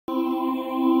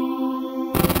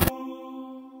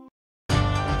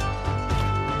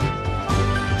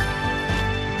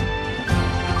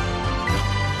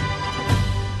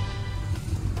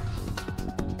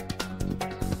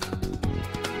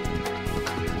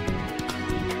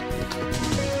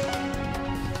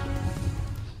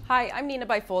Hi, I'm Nina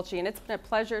Bifolci, and it's been a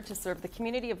pleasure to serve the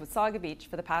community of Wasaga Beach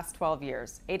for the past 12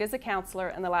 years, 8 as a councillor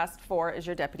and the last 4 as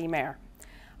your deputy mayor.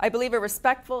 I believe a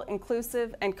respectful,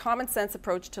 inclusive, and common sense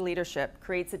approach to leadership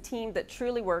creates a team that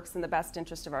truly works in the best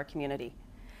interest of our community.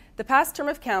 The past term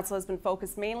of council has been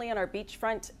focused mainly on our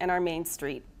beachfront and our main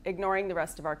street, ignoring the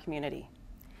rest of our community.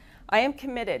 I am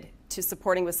committed to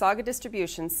supporting Wasaga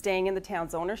Distribution staying in the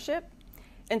town's ownership,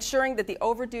 ensuring that the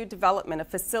overdue development of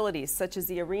facilities such as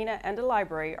the arena and a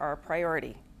library are a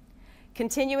priority,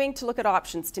 continuing to look at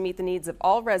options to meet the needs of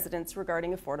all residents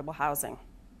regarding affordable housing,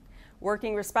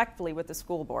 working respectfully with the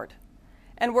school board,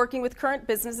 and working with current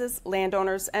businesses,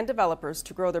 landowners, and developers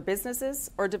to grow their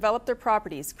businesses or develop their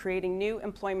properties, creating new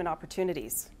employment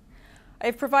opportunities. I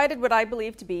have provided what I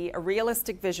believe to be a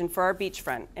realistic vision for our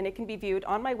beachfront, and it can be viewed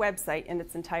on my website in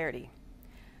its entirety.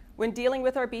 When dealing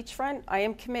with our beachfront, I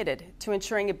am committed to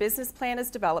ensuring a business plan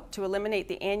is developed to eliminate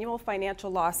the annual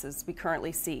financial losses we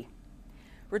currently see,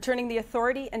 returning the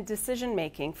authority and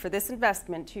decision-making for this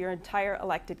investment to your entire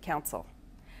elected council,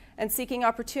 and seeking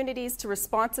opportunities to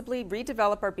responsibly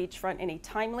redevelop our beachfront in a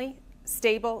timely,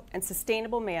 stable, and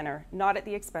sustainable manner, not at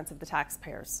the expense of the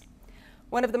taxpayers.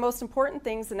 One of the most important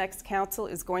things the next council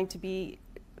is going to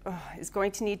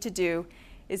need to do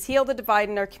is heal the divide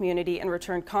in our community and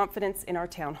return confidence in our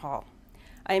town hall.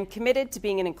 I am committed to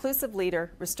being an inclusive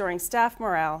leader, restoring staff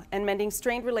morale, and mending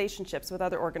strained relationships with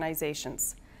other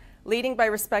organizations, leading by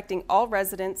respecting all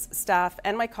residents, staff,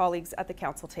 and my colleagues at the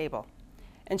council table,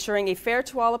 ensuring a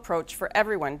fair-to-all approach for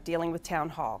everyone dealing with town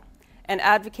hall, and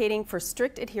advocating for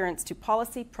strict adherence to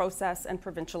policy, process, and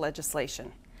provincial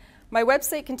legislation. My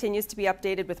website continues to be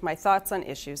updated with my thoughts on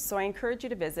issues, so I encourage you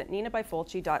to visit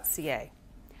ninabifolci.ca.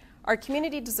 Our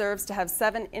community deserves to have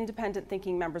 7 independent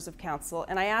thinking members of council,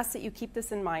 and I ask that you keep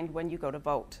this in mind when you go to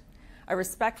vote. I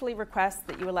respectfully request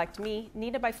that you elect me,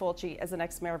 Nina Bifolci, as the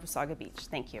next mayor of Wasaga Beach.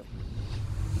 Thank you.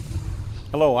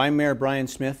 Hello, I'm Mayor Brian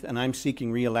Smith, and I'm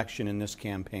seeking re-election in this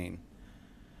campaign.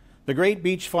 The Great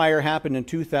Beach Fire happened in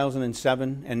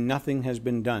 2007, and nothing has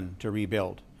been done to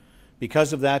rebuild.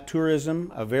 Because of that,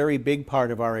 tourism, a very big part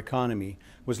of our economy,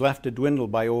 was left to dwindle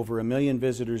by over 1 million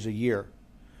visitors a year,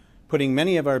 putting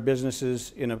many of our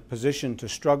businesses in a position to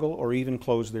struggle or even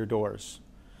close their doors.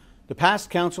 The past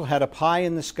council had a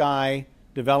pie-in-the-sky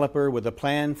developer with a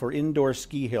plan for indoor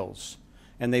ski hills,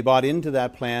 and they bought into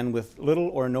that plan with little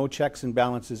or no checks and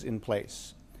balances in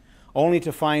place, only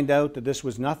to find out that this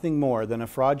was nothing more than a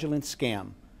fraudulent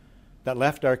scam that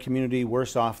left our community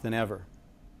worse off than ever.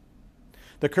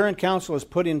 The current council has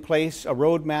put in place a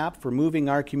roadmap for moving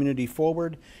our community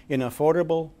forward in an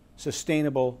affordable,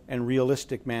 sustainable, and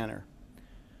realistic manner,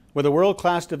 with a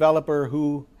world-class developer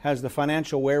who has the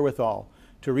financial wherewithal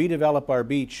to redevelop our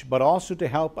beach, but also to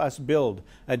help us build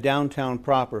a downtown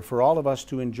proper for all of us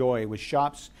to enjoy, with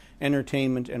shops,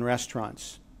 entertainment, and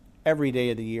restaurants every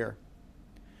day of the year.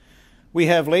 We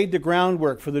have laid the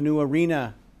groundwork for the new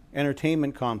arena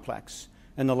entertainment complex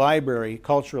and the library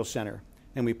cultural center,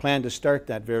 and we plan to start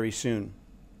that very soon.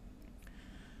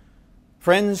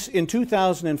 Friends, in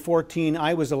 2014,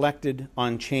 I was elected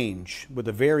on change with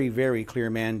a very, very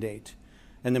clear mandate.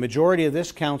 And the majority of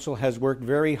this council has worked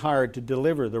very hard to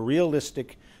deliver the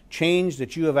realistic change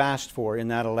that you have asked for in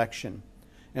that election.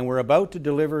 And we're about to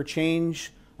deliver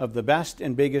change of the best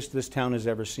and biggest this town has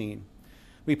ever seen.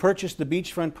 We purchased the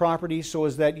beachfront property so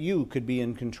as that you could be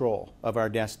in control of our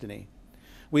destiny.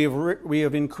 We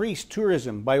have increased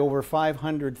tourism by over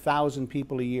 500,000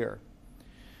 people a year.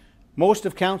 Most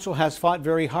of council has fought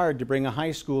very hard to bring a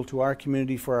high school to our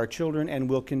community for our children, and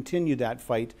will continue that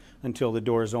fight until the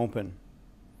doors open.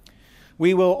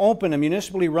 We will open a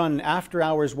municipally run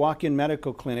after-hours walk-in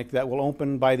medical clinic that will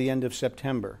open by the end of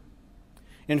September.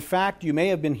 In fact, you may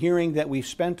have been hearing that we've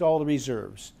spent all the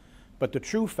reserves, but the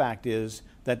true fact is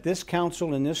that this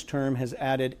council in this term has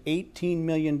added $18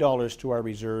 million to our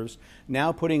reserves,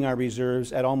 now putting our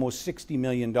reserves at almost $60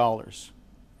 million.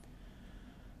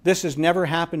 This has never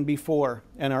happened before,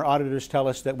 and our auditors tell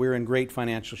us that we're in great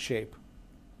financial shape.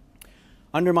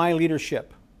 Under my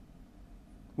leadership,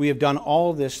 we have done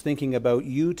all this thinking about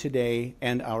you today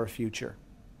and our future.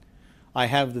 I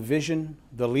have the vision,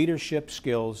 the leadership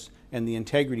skills, and the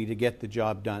integrity to get the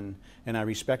job done, and I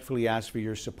respectfully ask for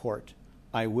your support.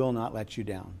 I will not let you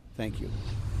down. Thank you.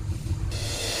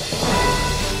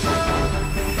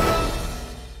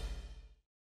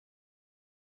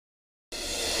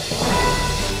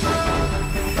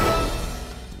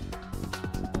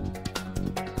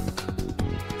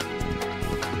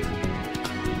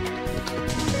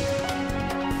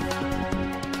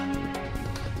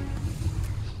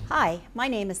 Hi, my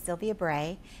name is Sylvia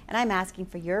Bray, and I'm asking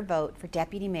for your vote for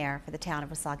Deputy Mayor for the town of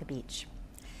Wasaga Beach.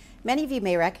 Many of you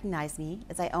may recognize me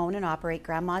as I own and operate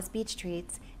Grandma's Beach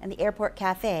Treats and the Airport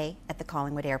Cafe at the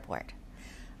Collingwood Airport.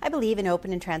 I believe in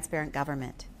open and transparent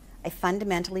government. I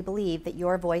fundamentally believe that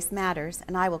your voice matters,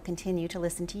 and I will continue to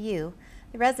listen to you,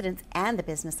 the residents and the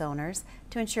business owners,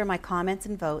 to ensure my comments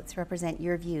and votes represent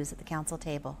your views at the council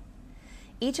table.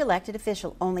 Each elected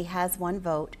official only has one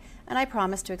vote, and I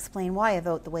promise to explain why I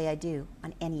vote the way I do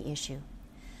on any issue.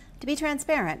 To be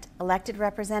transparent, elected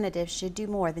representatives should do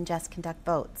more than just conduct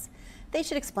votes. They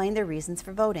should explain their reasons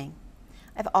for voting.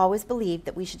 I've always believed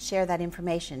that we should share that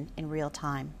information in real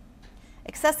time.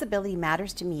 Accessibility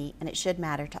matters to me, and it should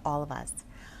matter to all of us.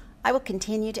 I will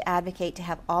continue to advocate to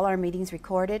have all our meetings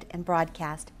recorded and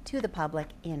broadcast to the public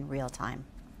in real time.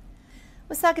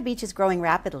 Wasaga Beach is growing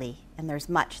rapidly, and there's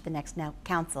much the next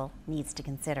council needs to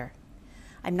consider.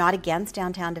 I'm not against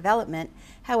downtown development.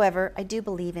 However, I do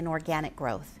believe in organic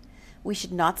growth. We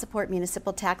should not support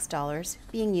municipal tax dollars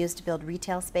being used to build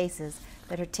retail spaces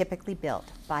that are typically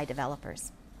built by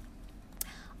developers.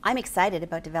 I'm excited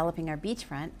about developing our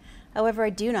beachfront. However,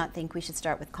 I do not think we should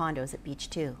start with condos at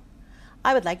Beach 2.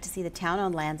 I would like to see the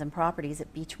town-owned lands and properties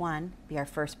at Beach 1 be our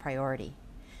first priority.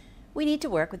 We need to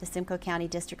work with the Simcoe County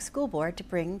District School Board to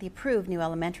bring the approved new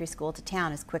elementary school to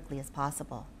town as quickly as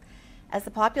possible. As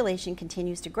the population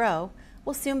continues to grow,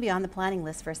 we'll soon be on the planning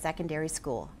list for a secondary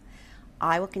school.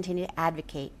 I will continue to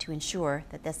advocate to ensure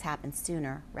that this happens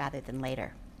sooner rather than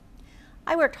later.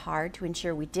 I worked hard to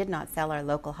ensure we did not sell our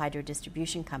local hydro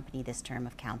distribution company this term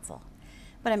of council,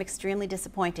 but I'm extremely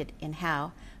disappointed in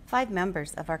how 5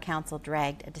 members of our council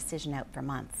dragged a decision out for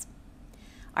months.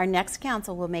 Our next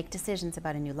council will make decisions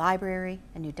about a new library,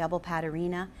 a new double pad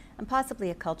arena, and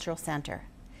possibly a cultural center.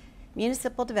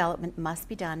 Municipal development must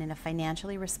be done in a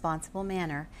financially responsible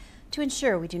manner to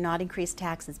ensure we do not increase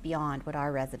taxes beyond what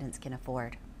our residents can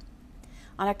afford.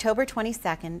 On October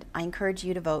 22nd, I encourage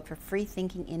you to vote for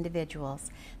free-thinking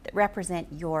individuals that represent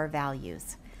your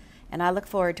values, and I look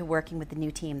forward to working with the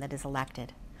new team that is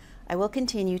elected. I will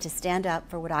continue to stand up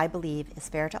for what I believe is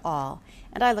fair to all,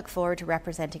 and I look forward to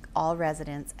representing all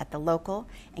residents at the local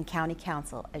and county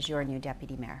council as your new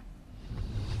deputy mayor.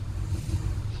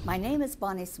 My name is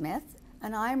Bonnie Smith,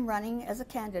 and I'm running as a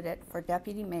candidate for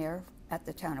deputy mayor at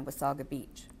the town of Wasaga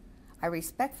Beach. I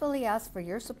respectfully ask for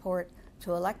your support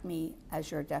to elect me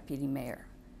as your deputy mayor.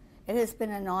 It has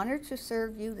been an honor to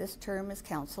serve you this term as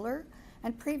councillor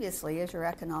and previously as your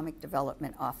economic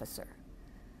development officer.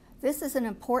 This is an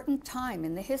important time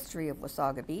in the history of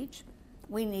Wasaga Beach.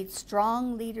 We need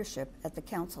strong leadership at the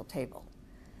council table.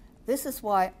 This is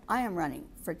why I am running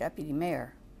for deputy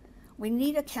mayor. We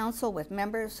need a council with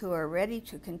members who are ready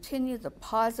to continue the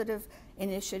positive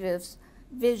initiatives,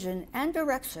 vision, and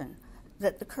direction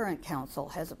that the current council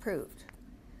has approved.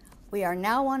 We are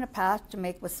now on a path to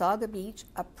make Wasaga Beach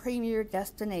a premier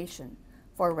destination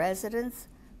for residents,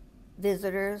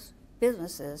 visitors,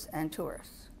 businesses, and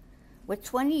tourists. With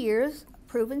 20 years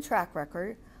proven track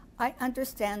record, I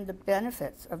understand the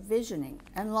benefits of visioning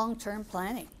and long-term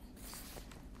planning.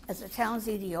 As a town's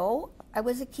EDO, I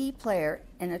was a key player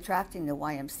in attracting the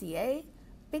YMCA,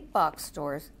 big box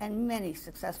stores, and many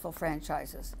successful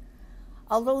franchises.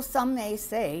 Although some may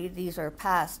say these are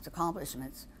past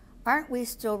accomplishments, aren't we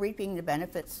still reaping the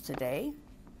benefits today?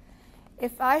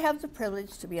 If I have the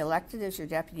privilege to be elected as your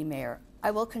deputy mayor,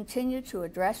 I will continue to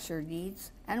address your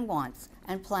needs and wants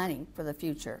and planning for the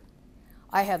future.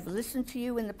 I have listened to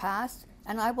you in the past,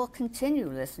 and I will continue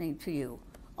listening to you,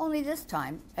 only this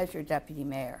time as your deputy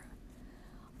mayor.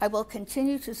 I will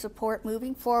continue to support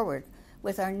moving forward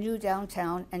with our new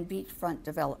downtown and beachfront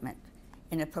development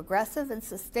in a progressive and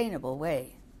sustainable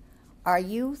way. Our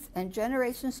youth and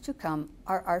generations to come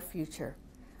are our future.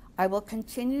 I will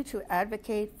continue to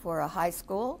advocate for a high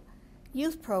school,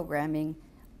 youth programming,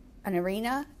 an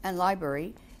arena, and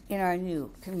library in our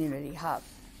new community hub.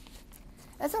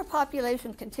 As our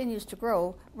population continues to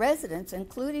grow, residents,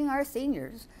 including our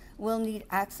seniors, will need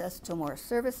access to more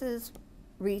services,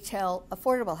 retail,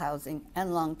 affordable housing,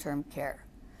 and long-term care.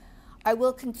 I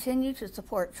will continue to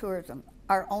support tourism,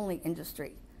 our only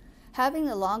industry. Having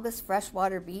the longest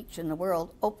freshwater beach in the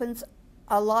world opens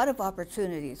a lot of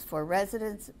opportunities for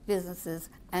residents, businesses,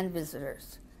 and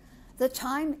visitors. The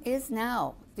time is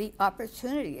now, the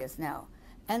opportunity is now,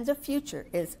 and the future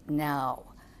is now.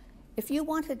 If you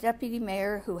want a deputy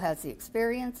mayor who has the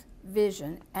experience,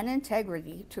 vision, and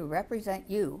integrity to represent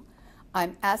you,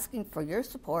 I'm asking for your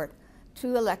support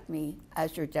to elect me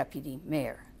as your deputy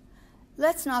mayor.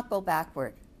 Let's not go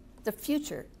backward. The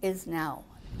future is now.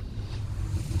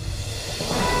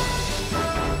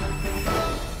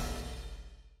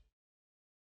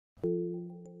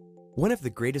 One of the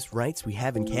greatest rights we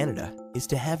have in Canada is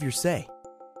to have your say.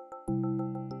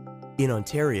 In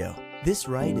Ontario, this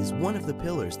right is one of the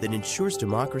pillars that ensures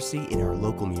democracy in our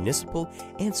local municipal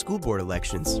and school board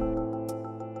elections.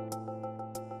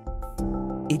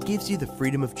 It gives you the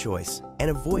freedom of choice and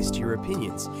a voice to your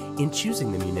opinions in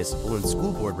choosing the municipal and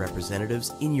school board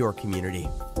representatives in your community.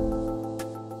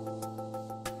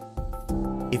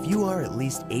 If you are at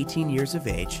least 18 years of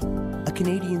age, a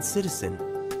Canadian citizen,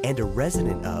 and a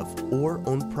resident of or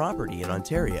own property in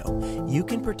Ontario, you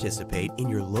can participate in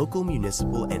your local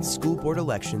municipal and school board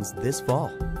elections this fall.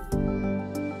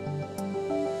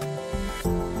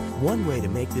 One way to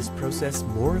make this process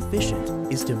more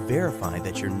efficient is to verify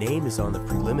that your name is on the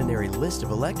preliminary list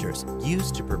of electors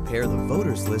used to prepare the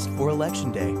voters list for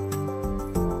Election Day.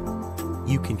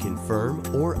 You can confirm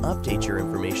or update your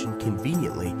information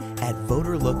conveniently at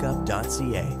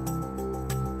voterlookup.ca.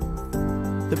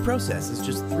 The process is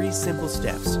just 3 simple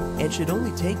steps and should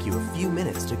only take you a few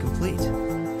minutes to complete.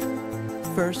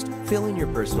 First, fill in your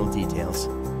personal details.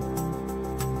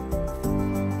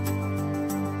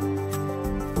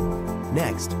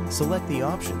 Next, select the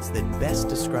options that best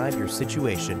describe your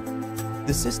situation.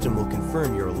 The system will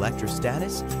confirm your elector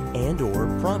status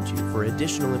and/or prompt you for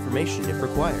additional information if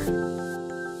required.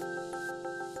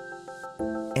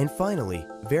 And finally,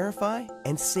 verify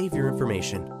and save your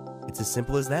information. It's as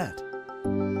simple as that.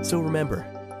 So remember,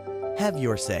 have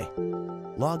your say.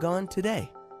 Log on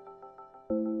today.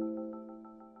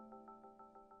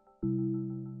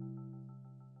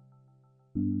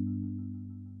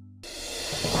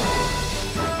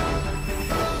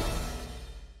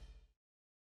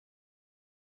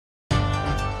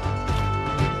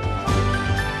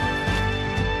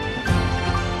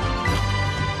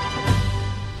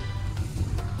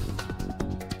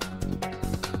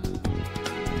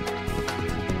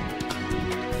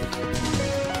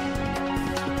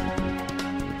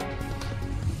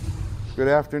 Good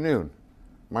afternoon.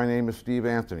 My name is Steve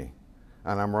Anthony,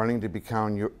 and I'm running to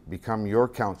become your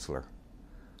counselor.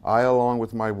 I, along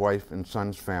with my wife and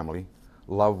son's family,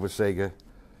 love Wasaga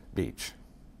Beach.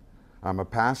 I'm a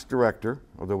past director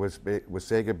of the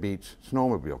Wasaga Beach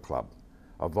Snowmobile Club,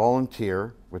 a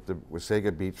volunteer with the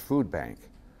Wasaga Beach Food Bank,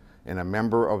 and a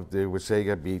member of the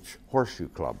Wasaga Beach Horseshoe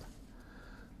Club.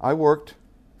 I worked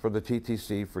for the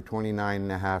TTC for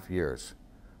 29.5 years,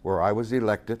 where I was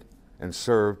elected and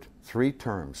served 3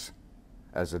 terms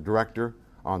as a director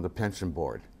on the pension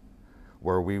board,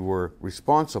 where we were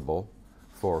responsible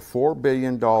for $4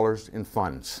 billion in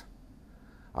funds.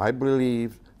 I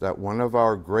believe that one of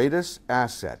our greatest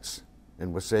assets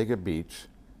in Wasaga Beach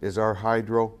is our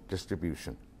hydro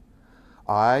distribution.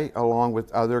 I, along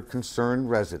with other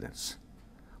concerned residents,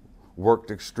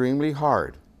 worked extremely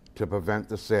hard to prevent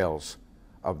the sales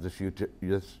of this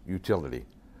utility,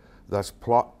 thus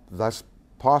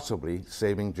possibly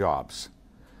saving jobs.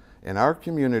 In our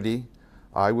community,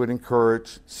 I would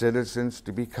encourage citizens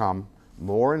to become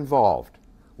more involved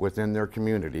within their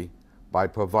community by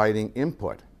providing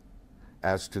input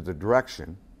as to the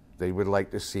direction they would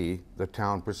like to see the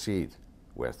town proceed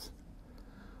with.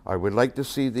 I would like to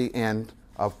see the end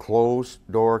of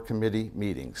closed-door committee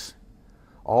meetings.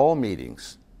 All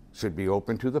meetings should be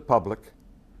open to the public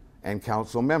and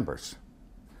council members.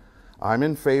 I'm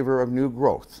in favor of new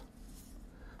growth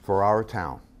for our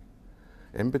town,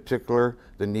 in particular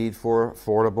the need for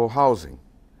affordable housing.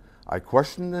 I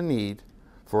question the need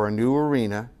for a new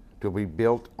arena to be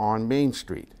built on Main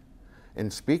Street.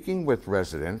 In speaking with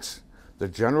residents, the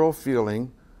general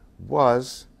feeling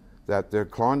was that the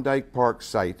Klondike Park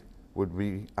site would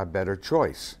be a better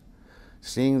choice,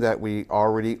 seeing that we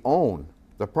already own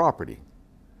the property.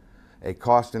 A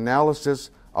cost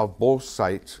analysis of both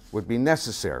sites would be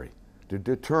necessary to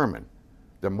determine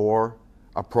the more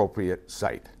appropriate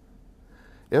site.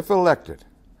 If elected,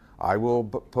 I will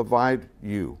provide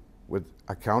you with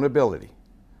accountability,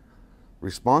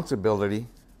 responsibility,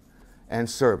 and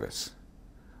service.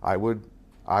 I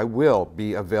will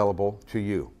be available to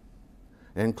you.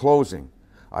 In closing,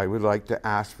 I would like to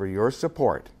ask for your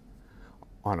support.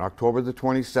 On October the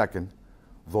 22nd,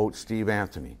 vote Steve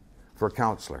Anthony for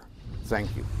councillor.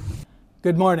 Thank you.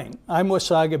 Good morning. I'm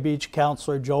Wasaga Beach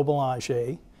Councillor Joe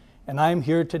Belanger, and I'm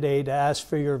here today to ask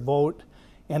for your vote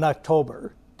in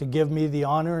October to give me the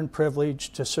honor and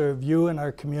privilege to serve you and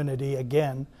our community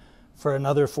again for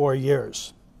another 4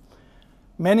 years.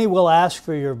 Many will ask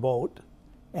for your vote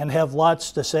and have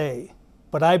lots to say,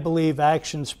 but I believe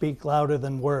actions speak louder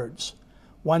than words.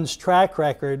 One's track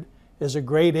record is a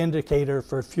great indicator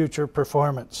for future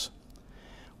performance.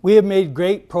 We have made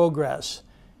great progress,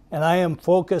 and I am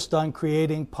focused on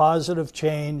creating positive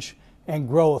change and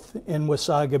growth in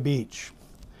Wasaga Beach.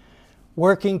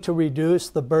 working to reduce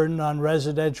the burden on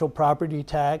residential property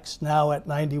tax, now at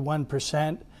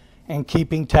 91%, and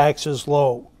keeping taxes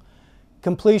low.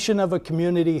 Completion of a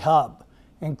community hub,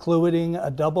 including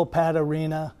a double pad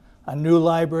arena, a new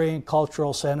library and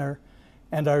cultural center,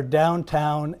 and our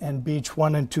downtown and Beach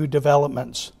 1 and 2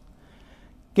 developments.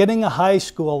 Getting a high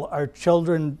school our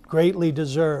children greatly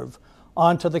deserve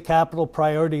onto the capital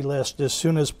priority list as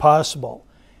soon as possible,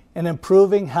 and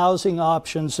improving housing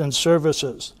options and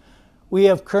services. We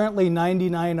have currently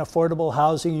 99 affordable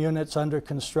housing units under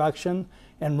construction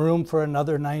and room for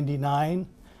another 99.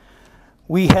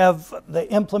 We have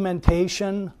the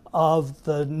implementation of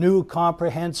the new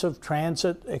comprehensive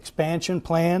transit expansion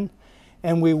plan,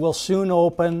 and we will soon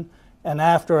open an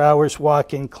after-hours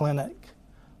walk-in clinic.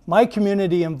 My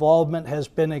community involvement has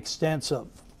been extensive,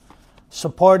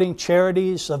 supporting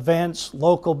charities, events,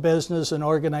 local business and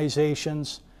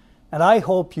organizations, and I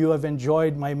hope you have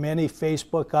enjoyed my many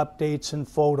Facebook updates and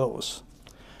photos.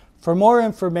 For more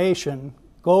information,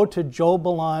 go to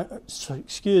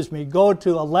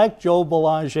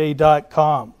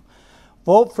electjoebelanger.com.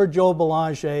 Vote for Joe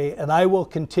Belanger, and I will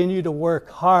continue to work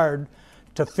hard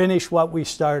to finish what we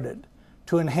started,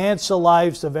 to enhance the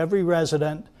lives of every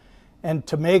resident, and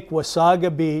to make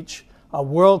Wasaga Beach a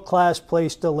world-class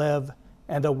place to live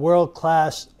and a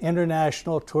world-class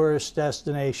international tourist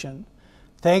destination.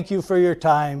 Thank you for your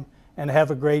time, and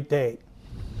have a great day.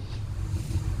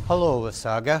 Hello,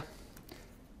 Wasaga.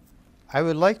 I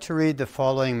would like to read the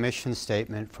following mission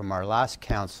statement from our last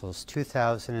Council's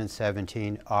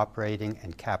 2017 operating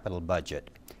and capital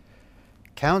budget.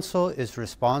 Council is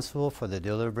responsible for the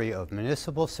delivery of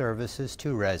municipal services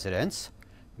to residents,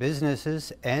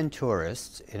 businesses, and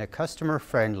tourists in a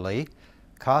customer-friendly,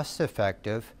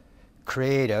 cost-effective,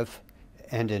 creative,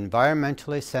 and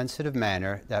environmentally sensitive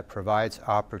manner that provides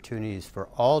opportunities for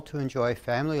all to enjoy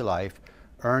family life,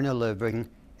 earn a living,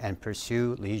 and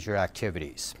pursue leisure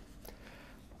activities.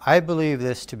 I believe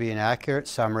this to be an accurate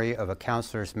summary of a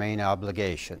councillor's main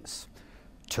obligations: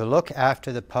 to look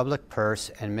after the public purse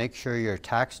and make sure your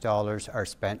tax dollars are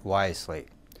spent wisely.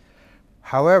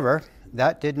 However,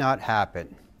 that did not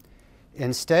happen.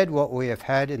 Instead, what we have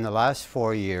had in the last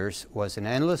 4 years was an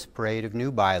endless parade of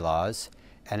new bylaws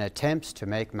and attempts to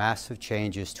make massive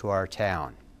changes to our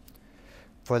town.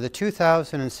 For the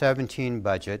 2017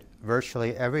 budget,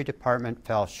 virtually every department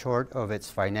fell short of its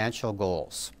financial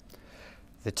goals.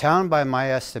 The town, by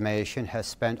my estimation, has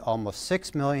spent almost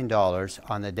 $6 million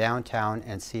on the downtown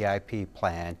and CIP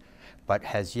plan, but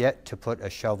has yet to put a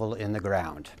shovel in the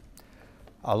ground.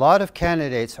 A lot of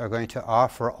candidates are going to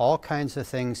offer all kinds of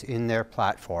things in their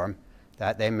platform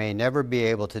that they may never be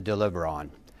able to deliver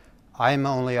on. I'm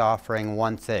only offering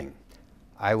one thing.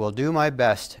 I will do my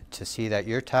best to see that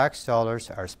your tax dollars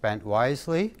are spent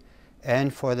wisely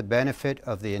and for the benefit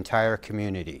of the entire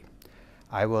community.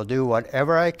 I will do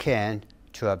whatever I can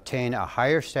to obtain a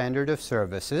higher standard of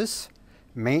services,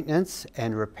 maintenance,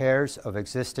 and repairs of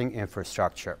existing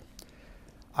infrastructure.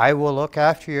 I will look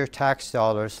after your tax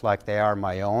dollars like they are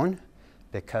my own,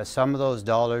 because some of those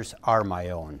dollars are my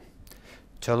own.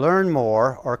 To learn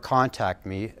more or contact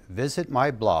me, visit my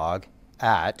blog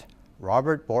at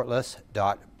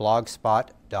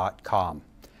robertbortles.blogspot.com.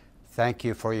 Thank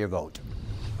you for your vote.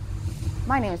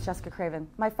 My name is Jessica Craven.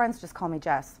 My friends just call me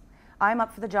Jess. I'm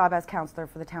up for the job as councillor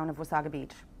for the town of Wasaga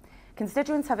Beach.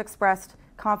 Constituents have expressed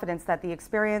confidence that the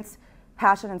experience,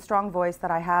 passion, and strong voice that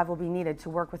I have will be needed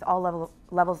to work with all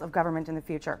levels of government in the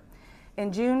future.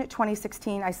 In June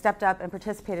 2016, I stepped up and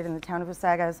participated in the town of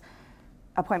Wasaga's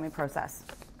appointment process.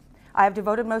 I have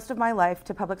devoted most of my life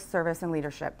to public service and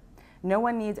leadership. No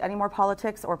one needs any more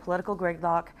politics or political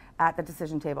gridlock at the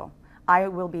decision table. I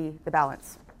will be the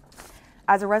balance.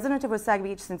 As a resident of Wasaga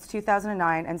Beach since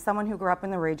 2009 and someone who grew up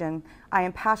in the region, I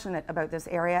am passionate about this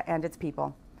area and its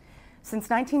people. Since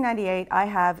 1998, I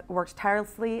have worked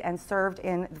tirelessly and served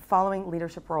in the following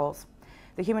leadership roles: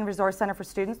 the Human Resource Centre for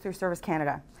Students through Service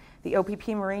Canada, the OPP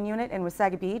Marine Unit in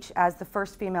Wasaga Beach as the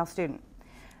first female student,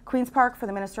 Queen's Park for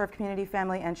the Minister of Community,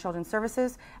 Family and Children's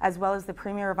Services, as well as the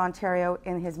Premier of Ontario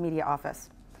in his media office,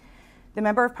 the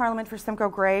Member of Parliament for Simcoe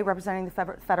Grey representing the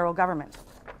federal government.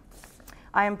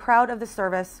 I am proud of the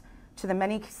service to the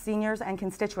many seniors and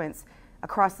constituents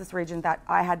across this region that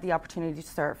I had the opportunity to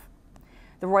serve.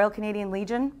 The Royal Canadian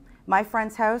Legion, My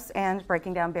Friend's House, and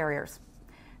Breaking Down Barriers.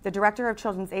 The Director of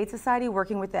Children's Aid Society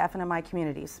working with the FNMI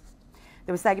communities.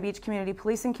 The Wasaga Beach Community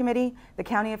Policing Committee, the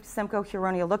County of Simcoe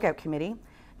Huronia Lookout Committee,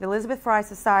 the Elizabeth Fry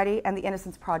Society, and the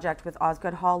Innocence Project with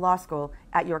Osgoode Hall Law School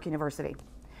at York University.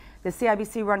 The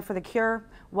CIBC Run for the Cure,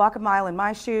 Walk a Mile in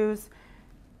My Shoes,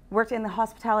 worked in the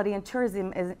hospitality and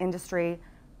tourism industry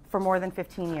for more than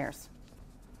 15 years.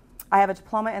 I have a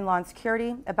diploma in law and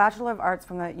security, a Bachelor of Arts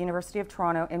from the University of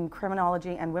Toronto in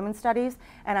criminology and women's studies,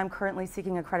 and I'm currently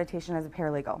seeking accreditation as a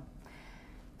paralegal.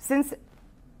 Since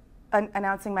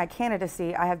announcing my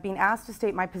candidacy, I have been asked to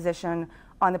state my position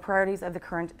on the priorities of the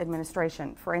current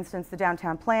administration. For instance, the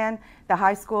downtown plan, the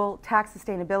high school, tax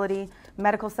sustainability,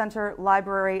 medical center,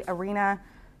 library, arena,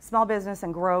 small business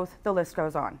and growth, the list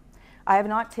goes on. I have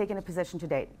not taken a position to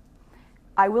date.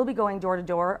 I will be going door to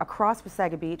door across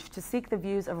Wasaga Beach to seek the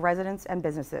views of residents and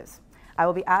businesses. I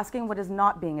will be asking what is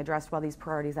not being addressed while these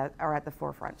priorities are at the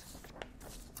forefront.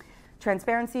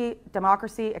 Transparency,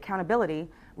 democracy, accountability,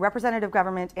 representative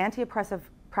government,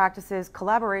 anti-oppressive practices,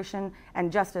 collaboration,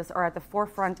 and justice are at the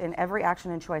forefront in every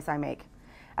action and choice I make.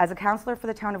 As a councillor for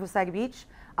the town of Wasaga Beach,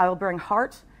 I will bring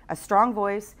heart, a strong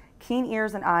voice, keen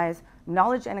ears and eyes,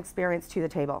 knowledge and experience to the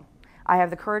table. I have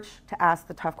the courage to ask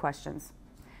the tough questions.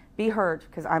 Be heard,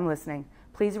 because I'm listening.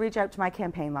 Please reach out to my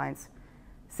campaign lines.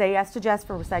 Say yes to Jess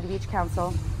for Wasaga Beach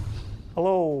Council.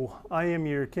 Hello, I am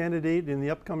your candidate in the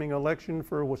upcoming election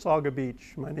for Wasaga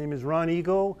Beach. My name is Ron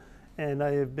Ego, and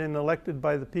I have been elected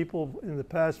by the people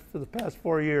for the past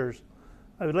 4 years.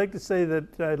 I would like to say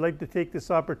that I'd like to take this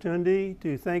opportunity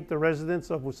to thank the residents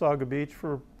of Wasaga Beach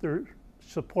for their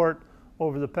support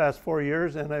over the past 4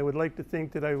 years, and I would like to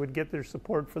think that I would get their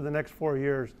support for the next 4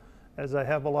 years, as I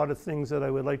have a lot of things that I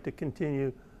would like to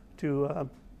continue to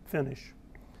finish.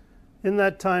 In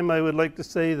that time, I would like to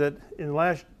say that in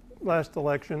last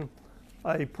election,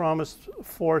 I promised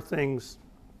 4 things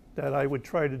that I would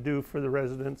try to do for the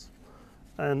residents.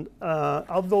 And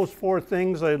of those 4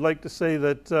 things, I'd like to say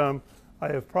that I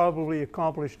have probably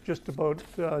accomplished just about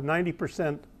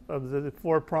 90% of the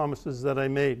 4 promises that I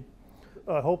made.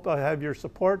 I hope I have your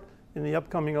support in the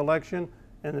upcoming election,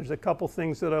 and there's a couple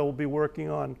things that I will be working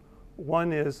on.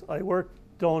 One is I worked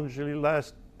diligently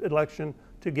last election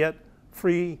to get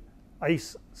free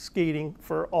ice skating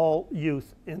for all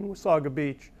youth in Wasaga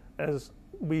Beach, as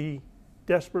we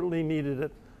desperately needed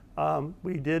it.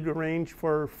 We did arrange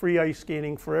for free ice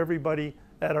skating for everybody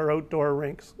at our outdoor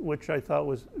rinks, which I thought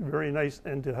was very nice,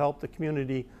 and to help the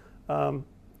community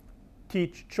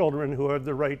teach children who have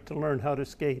the right to learn how to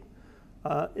skate.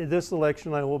 In this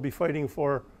election, I will be fighting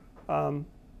for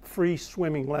free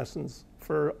swimming lessons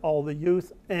for all the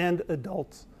youth and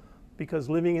adults, because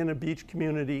living in a beach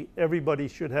community, everybody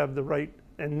should have the right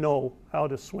and know how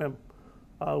to swim.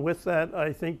 With that,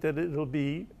 I think that it'll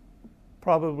be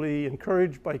probably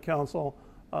encouraged by council,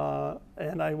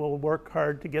 and I will work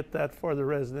hard to get that for the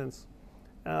residents.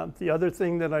 The other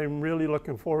thing that I'm really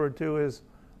looking forward to is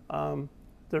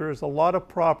there is a lot of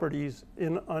properties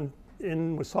in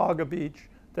Wasaga Beach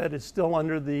that is still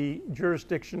under the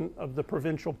jurisdiction of the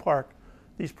provincial park.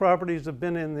 These properties have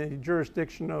been in the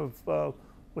jurisdiction of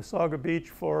Wasaga Beach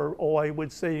for, I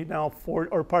would say now,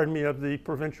 of the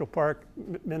provincial park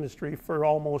ministry for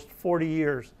almost 40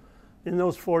 years. In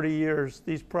those 40 years,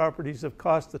 these properties have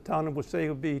cost the town of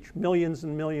Wasaga Beach millions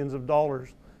and millions of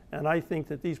dollars. And I think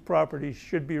that these properties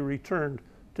should be returned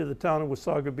to the town of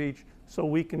Wasaga Beach so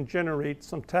we can generate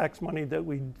some tax money that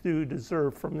we do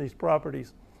deserve from these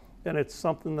properties. And it's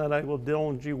something that I will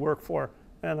diligently work for.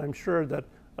 And I'm sure that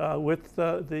with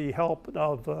the help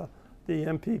of the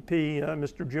MPP,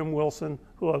 Mr. Jim Wilson,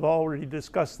 who I've already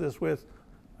discussed this with,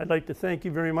 I'd like to thank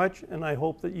you very much, and I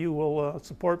hope that you will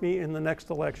support me in the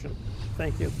next election.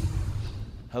 Thank you.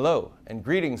 Hello, and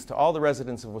greetings to all the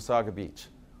residents of Wasaga Beach,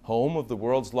 home of the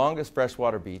world's longest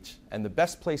freshwater beach and the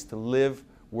best place to live,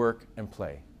 work, and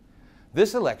play.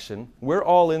 This election, we're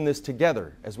all in this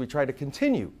together as we try to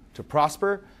continue to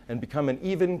prosper and become an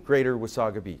even greater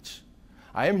Wasaga Beach.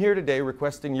 I am here today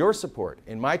requesting your support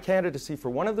in my candidacy for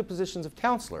one of the positions of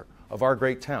councillor of our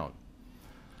great town.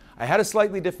 I had a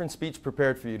slightly different speech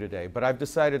prepared for you today, but I've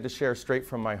decided to share straight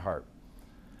from my heart.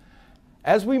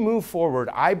 As we move forward,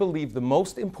 I believe the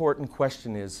most important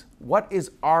question is, what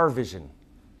is our vision?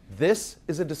 This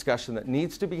is a discussion that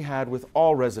needs to be had with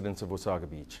all residents of Wasaga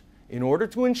Beach in order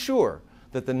to ensure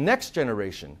that the next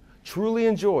generation truly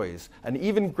enjoys an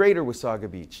even greater Wasaga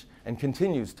Beach and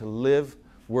continues to live,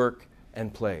 work,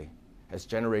 and play as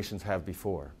generations have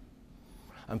before.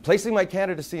 I'm placing my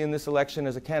candidacy in this election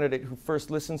as a candidate who first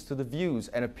listens to the views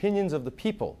and opinions of the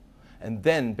people and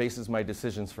then bases my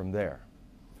decisions from there.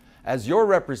 As your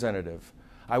representative,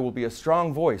 I will be a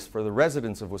strong voice for the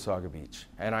residents of Wasaga Beach,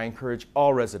 and I encourage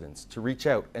all residents to reach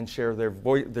out and share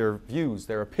their views,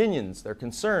 their opinions, their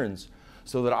concerns,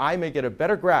 so that I may get a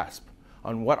better grasp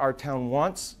on what our town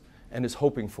wants and is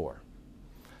hoping for.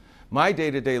 My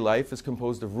day-to-day life is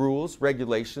composed of rules,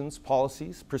 regulations,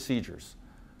 policies, procedures.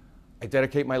 I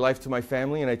dedicate my life to my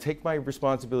family, and I take my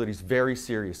responsibilities very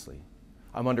seriously.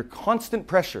 I'm under constant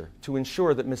pressure to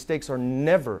ensure that mistakes are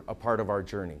never a part of our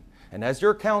journey. And as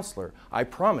your counselor, I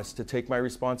promise to take my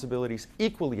responsibilities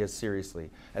equally as seriously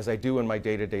as I do in my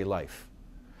day-to-day life.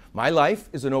 My life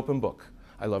is an open book.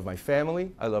 I love my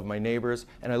family, I love my neighbors,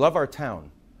 and I love our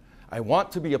town. I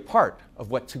want to be a part of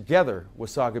what together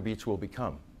Wasaga Beach will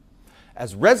become.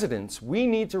 As residents, we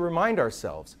need to remind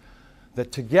ourselves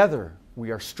that together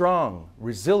we are strong,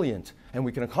 resilient, and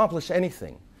we can accomplish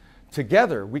anything.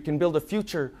 Together we can build a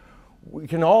future we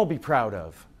can all be proud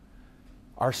of.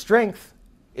 Our strength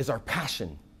is our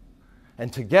passion,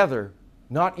 and together,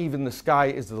 not even the sky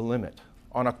is the limit.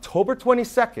 On October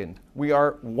 22nd, we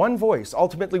are one voice,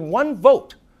 ultimately one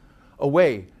vote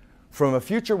away from a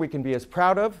future we can be as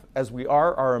proud of as we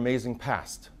are our amazing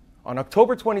past. On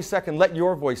October 22nd, let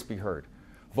your voice be heard.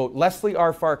 Vote Leslie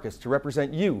R. Farkas to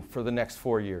represent you for the next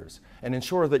 4 years and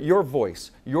ensure that your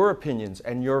voice, your opinions,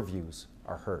 and your views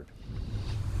are heard.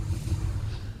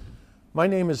 My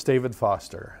name is David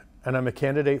Foster, and I'm a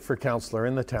candidate for councillor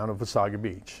in the town of Wasaga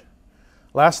Beach.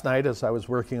 Last night, as I was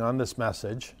working on this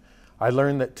message, I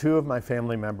learned that 2 of my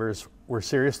family members were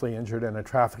seriously injured in a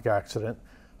traffic accident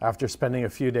after spending a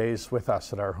few days with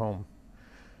us at our home.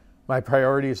 My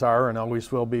priorities are and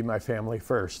always will be my family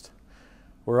first.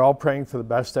 We're all praying for the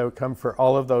best outcome for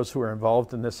all of those who are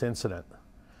involved in this incident.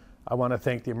 I want to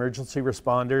thank the emergency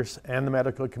responders and the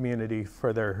medical community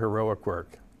for their heroic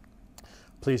work.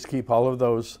 Please keep all of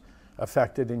those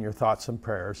affected in your thoughts and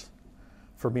prayers.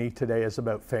 For me, today is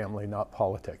about family, not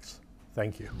politics.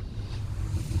 Thank you.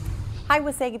 Hi,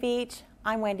 Wasaga Beach.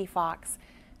 I'm Wendy Fox.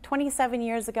 27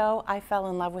 years ago, I fell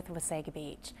in love with Wasaga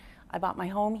Beach. I bought my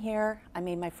home here, I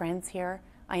made my friends here,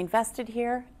 I invested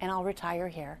here, and I'll retire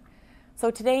here.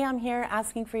 So today I'm here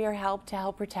asking for your help to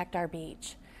help protect our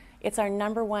beach. It's our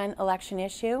 #1 election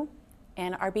issue,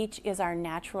 and our beach is our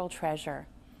natural treasure.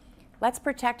 Let's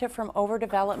protect it from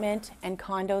overdevelopment and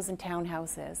condos and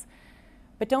townhouses.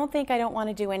 But don't think I don't want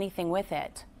to do anything with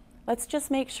it. Let's just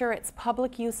make sure it's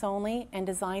public use only and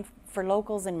designed for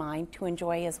locals in mind to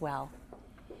enjoy as well.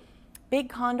 Big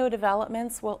condo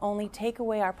developments will only take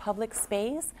away our public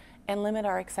space and limit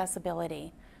our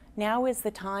accessibility. Now is the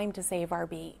time to save our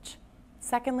beach.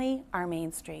 Secondly, our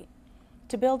Main Street.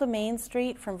 To build a Main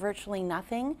Street from virtually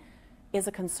nothing is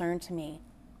a concern to me.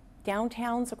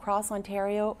 Downtowns across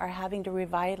Ontario are having to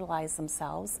revitalize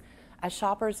themselves as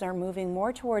shoppers are moving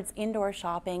more towards indoor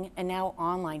shopping and now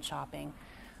online shopping.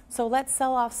 So let's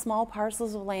sell off small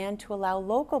parcels of land to allow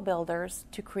local builders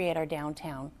to create our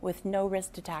downtown with no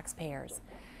risk to taxpayers.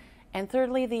 And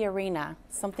thirdly, the arena,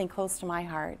 something close to my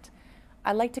heart.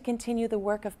 I'd like to continue the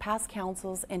work of past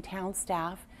councils and town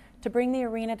staff to bring the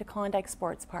arena to Klondike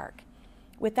Sports Park.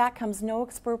 With that comes no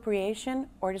expropriation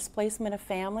or displacement of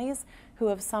families who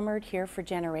have summered here for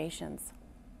generations.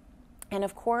 And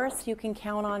of course, you can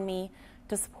count on me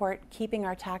to support keeping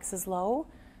our taxes low,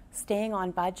 staying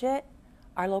on budget,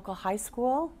 our local high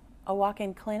school, a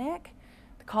walk-in clinic,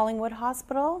 the Collingwood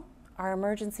Hospital, our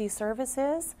emergency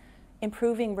services,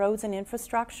 improving roads and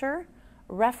infrastructure,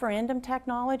 referendum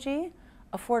technology,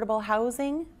 affordable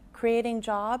housing, creating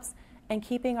jobs, and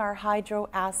keeping our hydro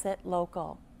asset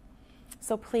local.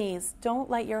 So please, don't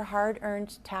let your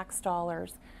hard-earned tax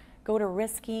dollars go to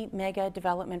risky mega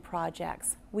development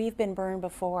projects. We've been burned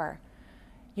before.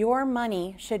 Your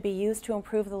money should be used to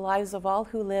improve the lives of all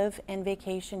who live and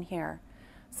vacation here.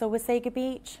 So Wasaga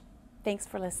Beach, thanks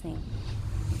for listening.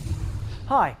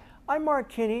 Hi, I'm Mark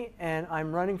Kinney, and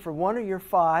I'm running for one of your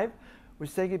 5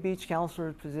 Wasaga Beach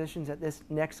councillor positions at this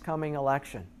next coming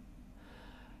election.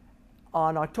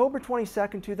 On October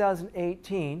 22nd,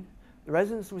 2018, the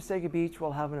residents of Wasaga Beach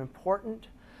will have an important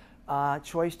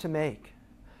choice to make.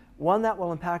 One that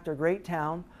will impact our great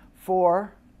town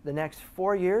for the next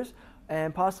 4 years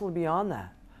and possibly beyond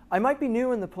that. I might be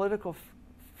new in the political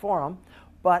forum,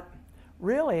 but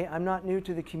really I'm not new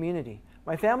to the community.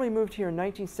 My family moved here in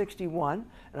 1961,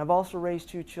 and I've also raised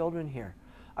 2 children here.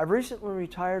 I've recently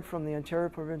retired from the Ontario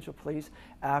Provincial Police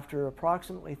after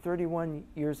approximately 31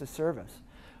 years of service.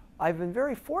 I've been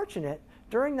very fortunate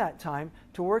during that time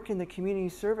to work in the community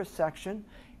service section.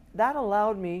 That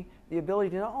allowed me the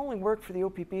ability to not only work for the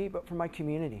OPP, but for my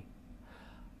community.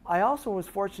 I also was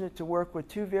fortunate to work with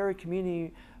 2 very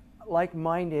community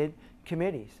like-minded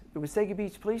committees. The Wasaga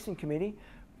Beach Policing Committee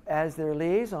as their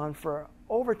liaison for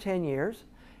over 10 years,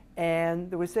 and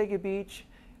the Wasaga Beach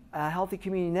Healthy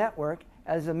Community Network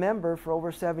as a member for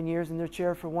over 7 years and their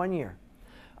chair for 1 year.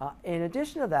 In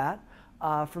addition to that,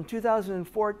 from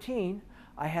 2014,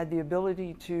 I had the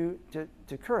ability to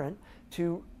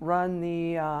run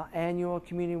the annual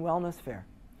Community Wellness Fair.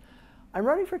 I'm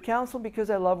running for council because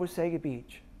I love Wasaga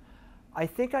Beach. I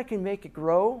think I can make it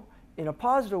grow in a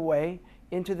positive way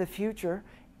into the future,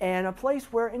 and a place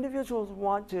where individuals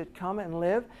want to come and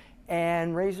live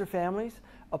and raise their families,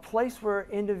 a place where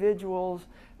individuals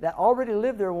that already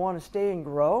live there want to stay and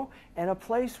grow, and a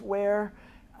place where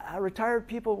retired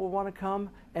people will want to come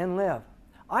and live.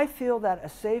 I feel that a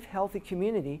safe, healthy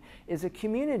community is a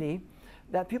community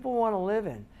that people want to live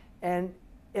in, and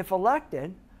if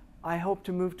elected, I hope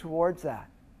to move towards that.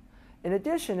 In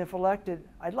addition, if elected,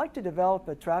 I'd like to develop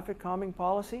a traffic calming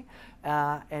policy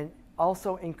and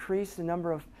also increase the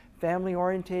number of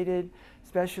family-oriented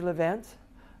special events.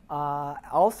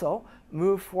 Also,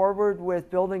 move forward with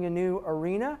building a new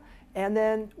arena, and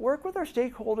then work with our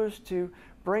stakeholders to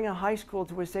bring a high school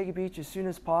to Wasaga Beach as soon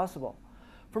as possible.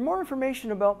 For more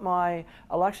information about my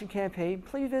election campaign,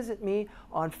 please visit me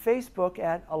on Facebook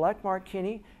at Elect Mark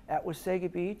Kinney at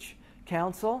Wasaga Beach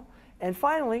Council. And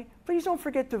finally, please don't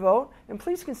forget to vote, and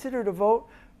please consider to vote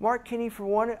Mark Kinney for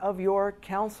one of your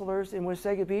councilors in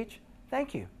Wasaga Beach.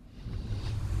 Thank you.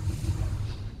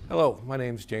 Hello, my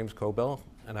name is James Cobell,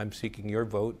 and I'm seeking your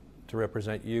vote to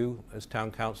represent you as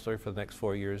town councilor for the next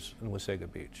 4 years in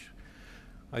Wasaga Beach.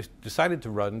 I decided to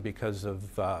run because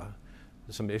of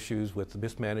some issues with the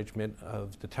mismanagement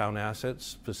of the town assets,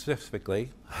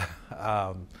 specifically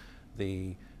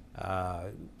the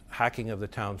hacking of the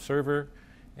town server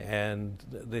and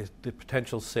the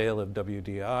potential sale of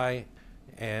WDI,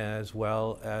 as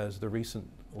well as the recent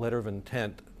letter of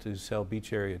intent to sell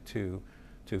Beach Area 2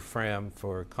 to Fram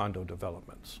for condo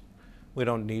developments. We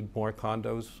don't need more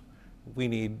condos. We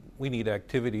need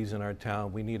activities in our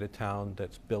town. We need a town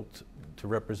that's built to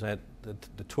represent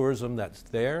the tourism that's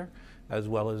there, as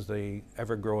well as the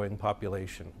ever-growing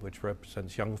population, which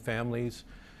represents young families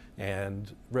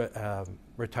and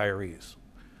retirees.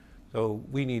 So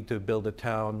we need to build a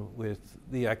town with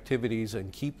the activities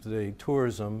and keep the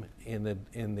tourism in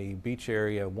the Beach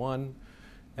Area 1,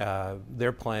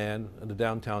 their plan, the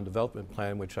downtown development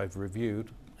plan, which I've reviewed,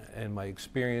 and my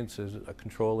experience as a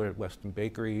controller at Weston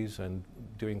Bakeries and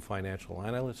doing financial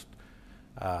analyst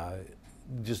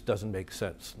just doesn't make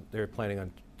sense. They're planning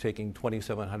on taking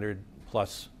 2,700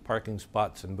 plus parking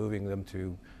spots and moving them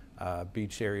to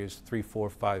beach areas 3, 4,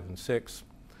 5, and 6,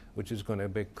 which is going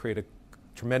to create a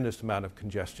tremendous amount of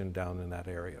congestion down in that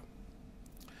area.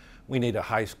 We need a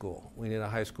high school. We need a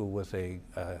high school with a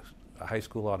high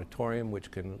school auditorium,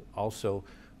 which can also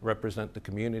represent the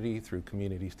community through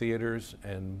community theaters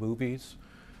and movies.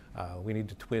 We need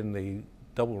to twin the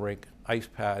double rink ice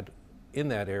pad in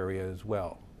that area as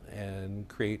well, and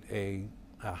create a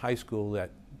high school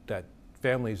that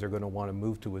families are going to want to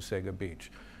move to Wasaga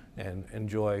Beach and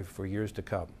enjoy for years to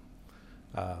come.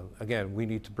 Again, we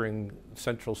need to bring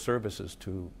central services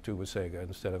to Wasaga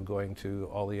instead of going to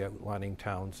all the outlying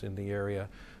towns in the area.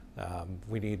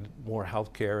 We need more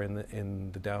health care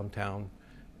in the downtown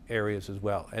areas as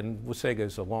well. And Wasaga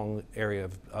is a long area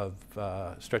of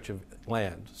stretch of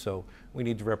land, so we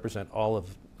need to represent all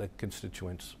of the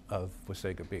constituents of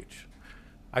Wasaga Beach.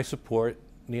 I support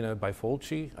Nina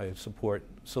Bifolci, I support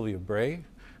Sylvia Bray,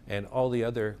 and all the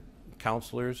other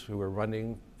councilors who are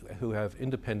running who have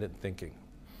independent thinking.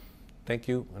 Thank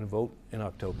you, and vote in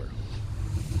October.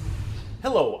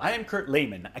 Hello, I am Kurt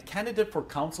Lehman, a candidate for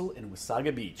council in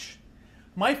Wasaga Beach.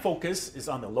 My focus is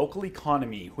on the local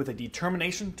economy with a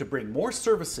determination to bring more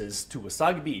services to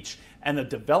Wasaga Beach and the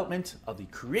development of the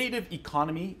creative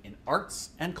economy in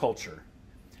arts and culture.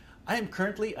 I am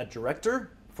currently a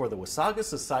director for the Wasaga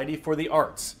Society for the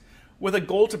Arts, with a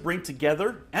goal to bring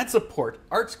together and support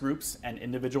arts groups and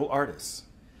individual artists.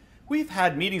 We've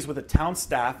had meetings with the town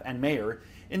staff and mayor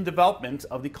in development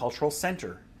of the cultural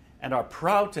center and are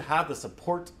proud to have the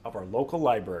support of our local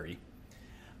library.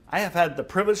 I have had the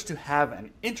privilege to have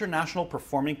an international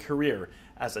performing career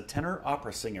as a tenor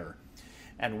opera singer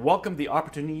and welcome the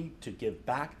opportunity to give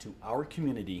back to our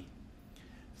community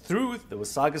through the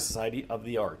Wasaga Society of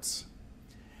the Arts.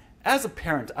 As a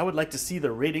parent, I would like to see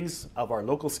the ratings of our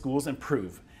local schools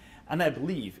improve, and I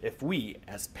believe if we,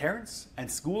 as parents and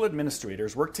school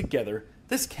administrators, work together,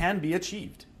 this can be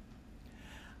achieved.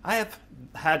 I have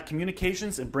had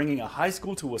communications in bringing a high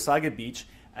school to Wasaga Beach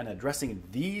and addressing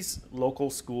these local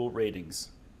school ratings.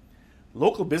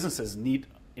 Local businesses need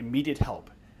immediate help,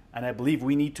 and I believe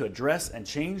we need to address and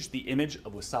change the image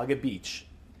of Wasaga Beach.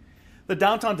 The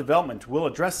downtown development will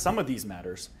address some of these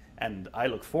matters, and I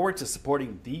look forward to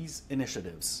supporting these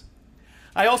initiatives.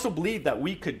 I also believe that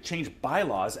we could change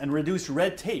bylaws and reduce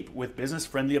red tape with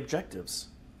business-friendly objectives.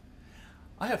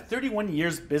 I have 31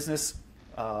 years business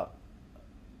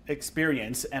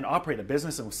experience and operate a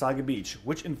business in Wasaga Beach,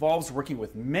 which involves working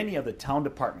with many of the town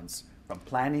departments, from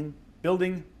planning,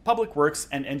 building, public works,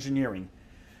 and engineering,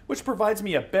 which provides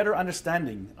me a better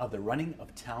understanding of the running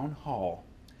of Town Hall.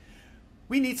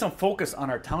 We need some focus on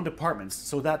our town departments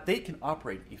so that they can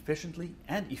operate efficiently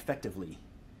and effectively.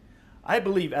 I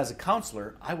believe as a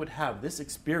councillor, I would have this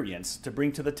experience to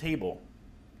bring to the table.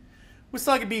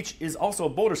 Wasaga Beach is also a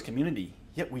boaters community,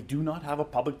 yet we do not have a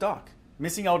public dock,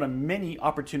 missing out on many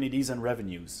opportunities and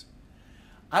revenues.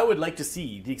 I would like to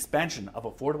see the expansion of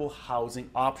affordable housing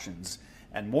options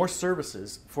and more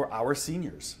services for our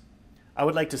seniors. I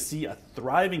would like to see a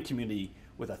thriving community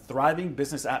with a thriving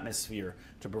business atmosphere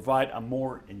to provide a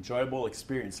more enjoyable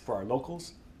experience for our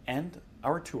locals and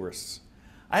our tourists.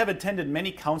 I have attended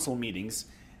many council meetings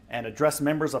and addressed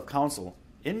members of council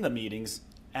in the meetings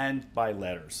and by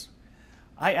letters.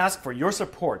 I ask for your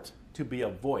support to be a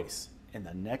voice in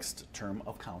the next term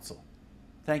of council.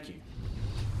 Thank you.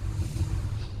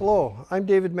 Hello, I'm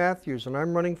David Matthews and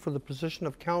I'm running for the position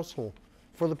of council,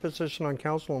 on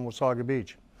council in Wasaga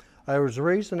Beach. I was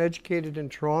raised and educated in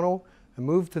Toronto and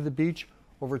moved to the beach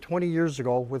over 20 years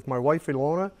ago with my wife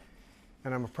Ilona,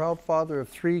 and I'm a proud father of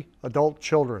 3 adult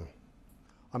children.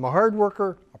 I'm a hard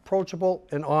worker, approachable,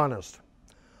 and honest.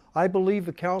 I believe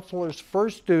the councillor's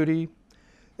first duty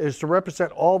is to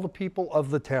represent all the people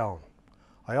of the town.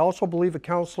 I also believe a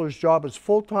councillor's job is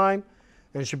full-time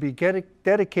and should be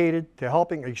dedicated to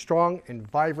helping a strong and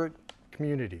vibrant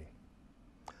community.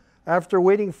 After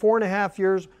waiting 4.5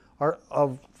 years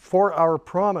for our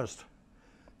promised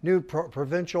new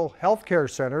provincial healthcare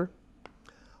center,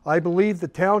 I believe the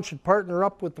town should partner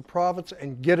up with the province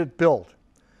and get it built.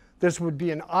 This would be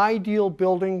an ideal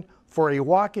building for a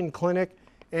walk-in clinic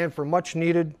and for much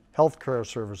needed healthcare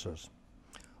services.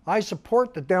 I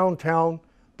support the downtown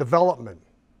development.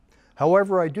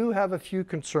 However, I do have a few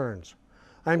concerns.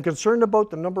 I'm concerned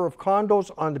about the number of condos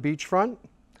on the beachfront,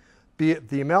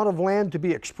 the amount of land to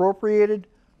be expropriated,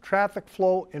 traffic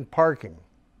flow, and parking.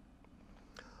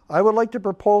 I would like to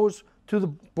propose to the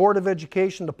Board of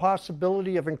Education the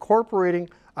possibility of incorporating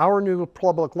our new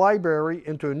public library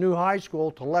into a new high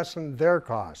school to lessen their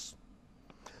costs.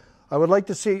 I would like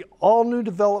to see all new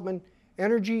development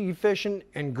energy efficient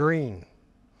and green.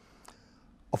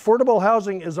 Affordable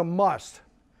housing is a must.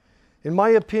 In my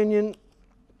opinion,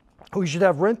 we should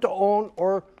have rent-to-own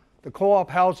or the co-op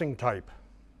housing type.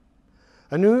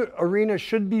 A new arena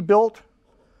should be built,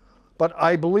 but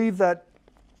I believe that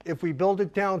if we build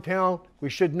it downtown, we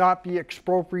should not be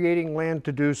expropriating land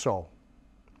to do so.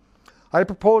 I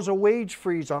propose a wage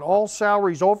freeze on all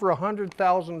salaries over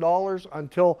 $100,000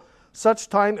 until such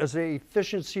time as an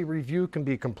efficiency review can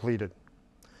be completed.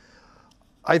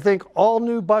 I think all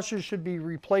new buses should be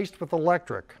replaced with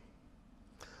electric.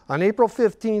 On April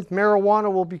 15th,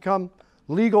 marijuana will become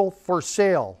legal for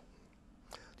sale.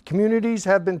 Communities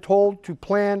have been told to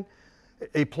plan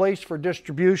a place for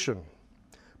distribution.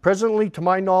 Presently, to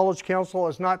my knowledge, Council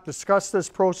has not discussed this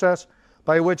process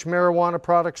by which marijuana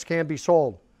products can be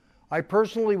sold. I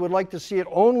personally would like to see it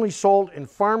only sold in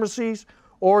pharmacies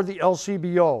or the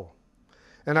LCBO.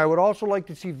 And I would also like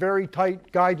to see very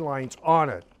tight guidelines on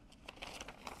it.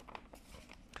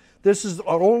 This is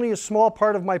only a small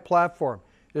part of my platform.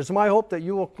 It is my hope that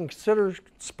you will consider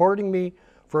supporting me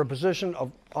for a position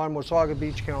on Wasaga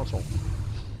Beach Council.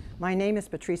 My name is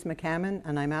Patrice McCammon,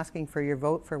 and I'm asking for your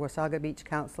vote for Wasaga Beach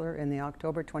Councillor in the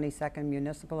October 22nd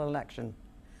municipal election.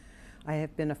 I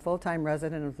have been a full-time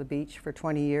resident of the beach for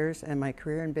 20 years, and my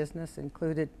career in business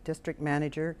included district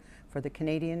manager for the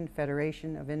Canadian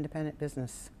Federation of Independent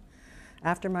Business.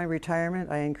 After my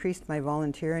retirement, I increased my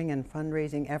volunteering and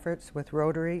fundraising efforts with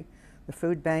Rotary, the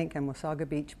Food Bank, and Wasaga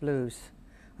Beach Blues.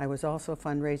 I was also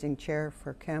fundraising chair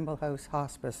for Campbell House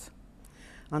Hospice.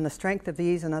 On the strength of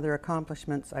these and other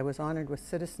accomplishments, I was honored with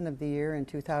Citizen of the Year in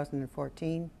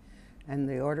 2014 and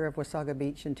the Order of Wasaga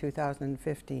Beach in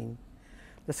 2015.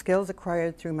 The skills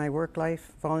acquired through my work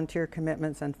life, volunteer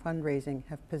commitments, and fundraising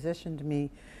have positioned me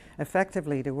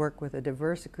effectively to work with a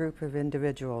diverse group of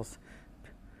individuals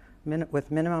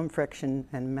with minimum friction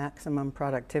and maximum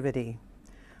productivity.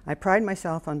 I pride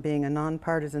myself on being a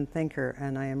nonpartisan thinker,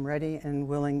 and I am ready and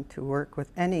willing to work with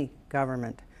any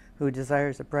government who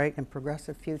desires a bright and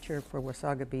progressive future for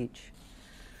Wasaga Beach.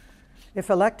 If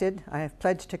elected, I have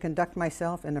pledged to conduct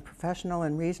myself in a professional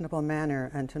and reasonable manner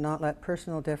and to not let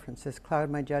personal differences cloud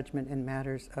my judgment in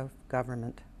matters of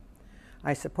government.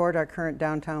 I support our current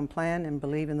downtown plan and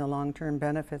believe in the long-term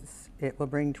benefits it will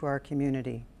bring to our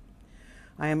community.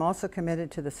 I am also committed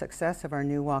to the success of our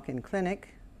new walk-in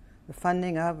clinic, the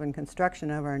funding of and construction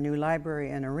of our new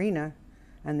library and arena,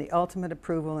 and the ultimate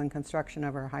approval and construction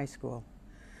of our high school.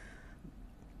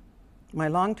 My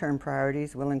long-term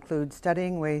priorities will include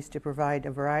studying ways to provide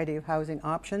a variety of housing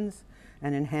options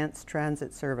and enhance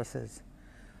transit services.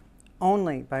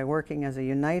 Only by working as a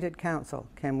united council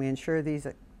can we ensure these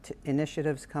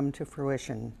initiatives come to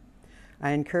fruition.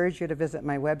 I encourage you to visit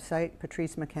my website,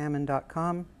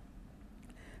 patricemccammon.com,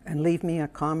 and leave me a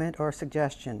comment or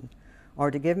suggestion, or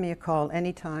to give me a call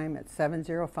anytime at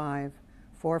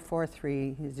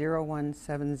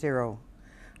 705-443-0170.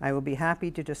 I will be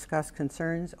happy to discuss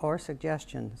concerns or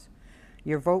suggestions.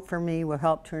 Your vote for me will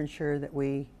help to ensure that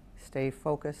we stay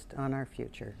focused on our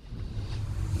future.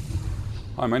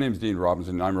 Hi, my name is Dean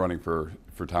Robinson, and I'm running for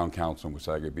Town Council in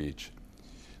Wasaga Beach.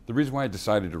 The reason why I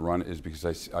decided to run is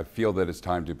because I feel that it's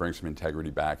time to bring some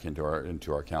integrity back into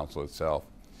our council itself.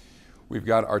 We've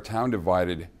got our town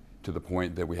divided to the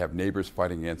point that we have neighbors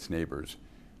fighting against neighbors.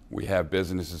 We have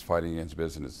businesses fighting against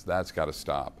business. That's got to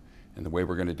stop. And the way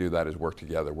we're going to do that is work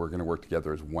together. We're going to work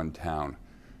together as one town,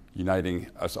 uniting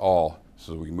us all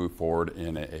so that we move forward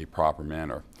in a proper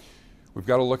manner. We've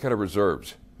got to look at our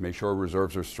reserves, make sure our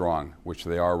reserves are strong, which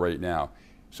they are right now,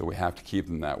 so we have to keep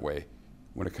them that way.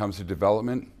 When it comes to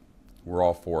development, we're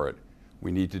all for it.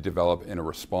 We need to develop in a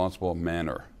responsible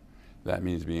manner. That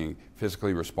means being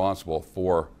fiscally responsible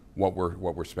for what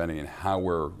we're spending and how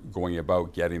we're going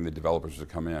about getting the developers to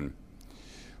come in.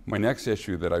 My next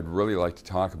issue that I'd really like to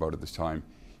talk about at this time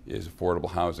is affordable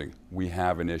housing. We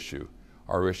have an issue.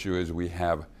 Our issue is we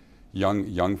have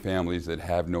young families that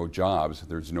have no jobs.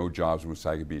 There's no jobs in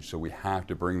Wasaga Beach, so we have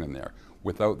to bring them there.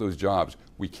 Without those jobs,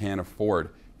 we can't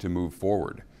afford to move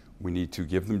forward. We need to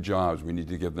give them jobs. We need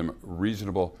to give them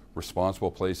reasonable,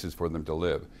 responsible places for them to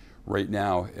live. Right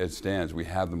now, as it stands, we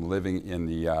have them living in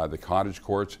the cottage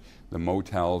courts, the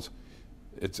motels.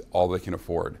 It's all they can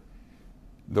afford.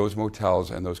 Those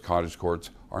motels and those cottage courts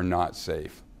are not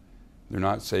safe. They're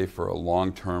not safe for a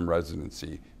long-term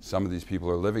residency. Some of these people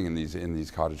are living in these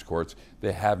cottage courts.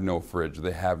 They have no fridge,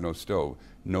 they have no stove,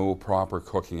 no proper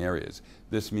cooking areas.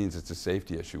 This means it's a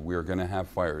safety issue. We're going to have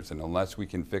fires, and unless we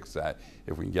can fix that,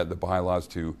 if we can get the bylaws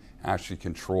to actually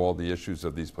control the issues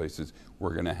of these places,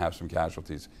 we're going to have some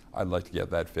casualties. I'd like to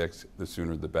get that fixed. The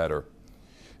sooner the better.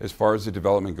 As far as the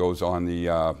development goes on the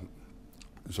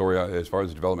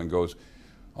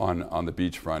on the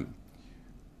beachfront,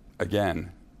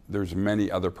 again, there's many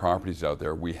other properties out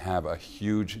there. We have a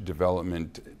huge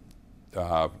development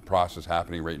process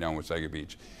happening right now in Wasaga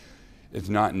Beach. It's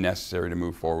not necessary to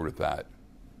move forward with that.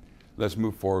 Let's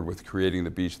move forward with creating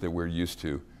the beach that we're used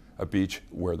to, a beach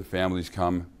where the families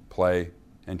come, play,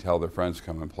 and tell their friends to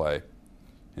come and play.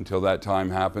 Until that time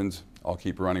happens, I'll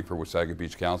keep running for Wasaga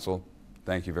Beach Council.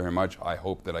 Thank you very much. I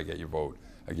hope that I get your vote.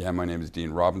 Again, my name is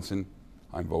Dean Robinson.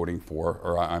 I'm running for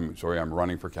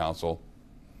council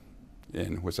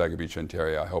in Wasaga Beach,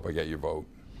 Ontario. I hope I get your vote.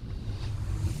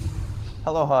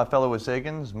 Aloha, fellow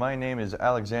Wasagans. My name is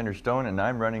Alexander Stone, and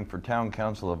I'm running for town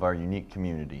council of our unique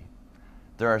community.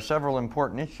 There are several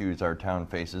important issues our town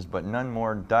faces, but none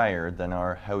more dire than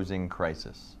our housing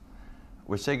crisis.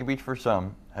 Wasaga Beach, for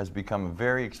some, has become a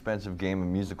very expensive game of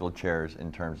musical chairs in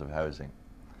terms of housing.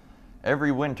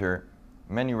 Every winter,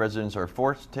 many residents are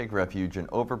forced to take refuge in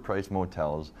overpriced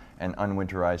motels and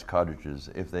unwinterized cottages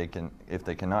if they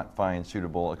cannot find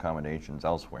suitable accommodations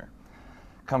elsewhere.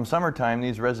 Come summertime,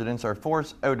 these residents are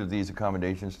forced out of these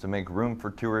accommodations to make room for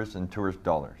tourists and tourist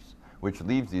dollars, which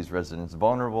leaves these residents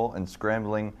vulnerable and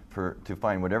scrambling to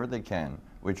find whatever they can,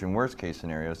 which in worst case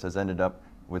scenarios has ended up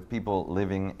with people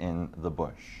living in the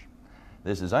bush.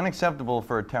 This is unacceptable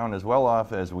for a town as well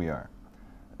off as we are.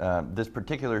 This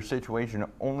particular situation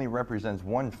only represents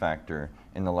one factor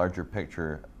in the larger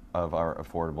picture of our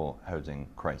affordable housing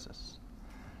crisis.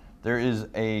 There is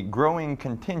a growing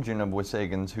contingent of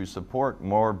Wasagans who support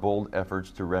more bold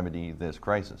efforts to remedy this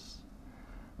crisis.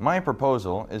 My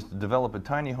proposal is to develop a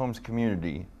tiny homes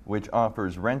community which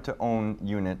offers rent-to-own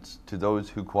units to those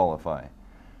who qualify.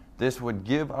 This would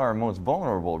give our most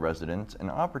vulnerable residents an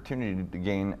opportunity to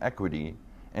gain equity,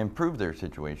 improve their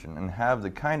situation, and have the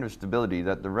kind of stability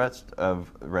that the rest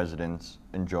of residents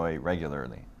enjoy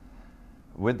regularly.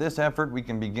 With this effort, we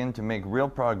can begin to make real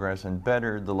progress and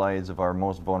better the lives of our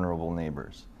most vulnerable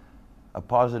neighbors. A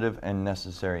positive and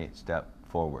necessary step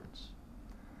forwards.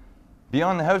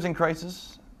 Beyond the housing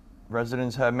crisis,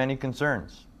 residents have many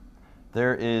concerns.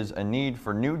 There is a need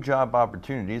for new job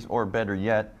opportunities, or better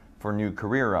yet, for new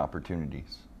career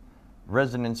opportunities.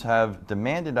 Residents have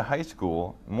demanded a high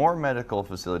school, more medical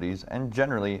facilities, and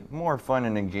generally more fun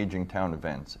and engaging town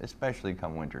events, especially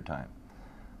come wintertime.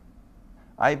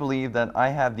 I believe that I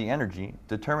have the energy,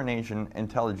 determination,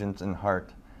 intelligence, and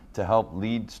heart to help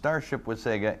lead Starship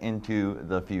Wasaga into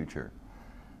the future.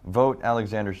 Vote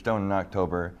Alexander Stone in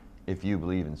October if you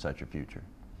believe in such a future.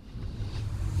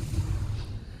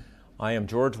 I am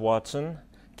George Watson,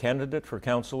 candidate for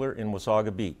councillor in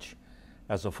Wasaga Beach.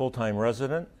 As a full-time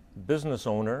resident, business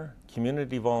owner,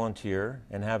 community volunteer,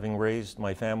 and having raised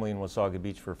my family in Wasaga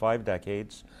Beach for 5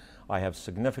 decades, I have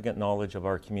significant knowledge of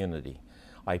our community.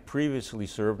 I previously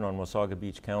served on Wasaga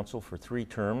Beach Council for 3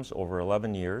 terms over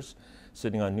 11 years,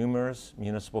 sitting on numerous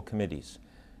municipal committees.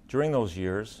 During those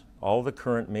years, all the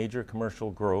current major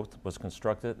commercial growth was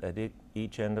constructed at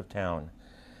each end of town,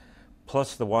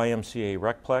 plus the YMCA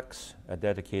Recplex, a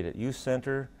dedicated youth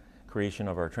center, creation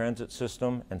of our transit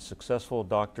system, and successful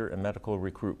doctor and medical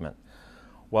recruitment.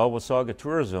 While Wasaga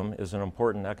tourism is an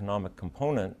important economic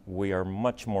component, we are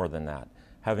much more than that,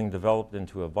 having developed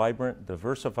into a vibrant,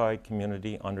 diversified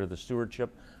community under the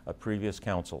stewardship of previous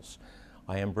councils.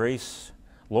 I embrace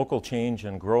local change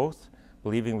and growth,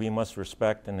 believing we must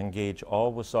respect and engage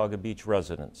all Wasaga Beach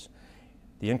residents.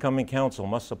 The incoming council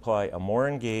must apply a more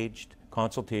engaged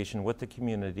consultation with the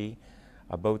community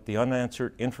about the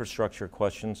unanswered infrastructure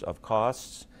questions of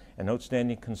costs and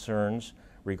outstanding concerns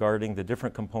regarding the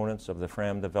different components of the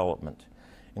Fram development,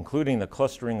 including the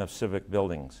clustering of civic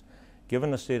buildings.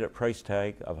 Given the stated price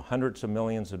tag of hundreds of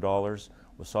millions of dollars,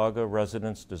 Wasaga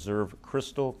residents deserve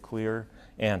crystal clear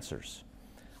answers.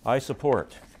 I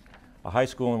support a high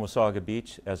school in Wasaga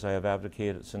Beach, as I have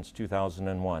advocated since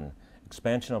 2001,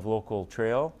 expansion of local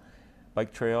trail,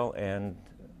 bike trail, and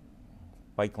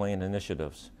bike lane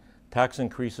initiatives, tax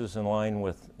increases in line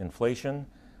with inflation,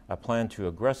 a plan to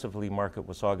aggressively market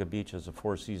Wasaga Beach as a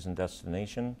 4-season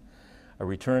destination, a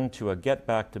return to a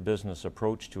get-back-to-business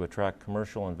approach to attract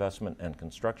commercial investment and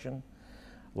construction,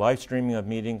 live streaming of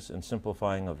meetings and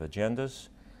simplifying of agendas,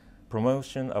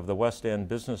 promotion of the West End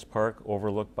Business Park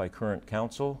overlooked by current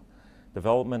council,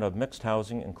 development of mixed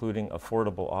housing including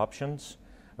affordable options,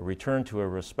 a return to a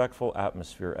respectful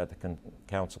atmosphere at the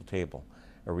council table,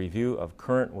 a review of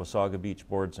current Wasaga Beach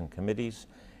boards and committees,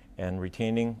 and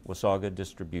retaining Wasaga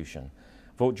distribution.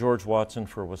 Vote George Watson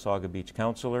for Wasaga Beach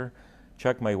Councillor.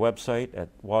 Check my website at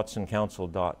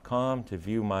watsoncouncil.com to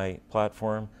view my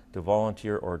platform, to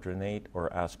volunteer or donate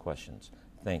or ask questions.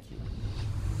 Thank you.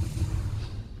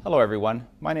 Hello everyone,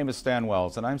 my name is Stan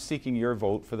Wells and I'm seeking your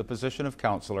vote for the position of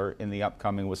councillor in the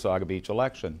upcoming Wasaga Beach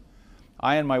election.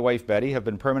 I and my wife Betty have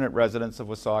been permanent residents of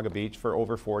Wasaga Beach for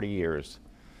over 40 years.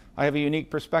 I have a unique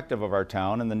perspective of our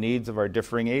town and the needs of our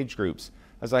differing age groups,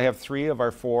 as I have 3 of our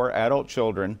 4 adult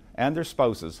children and their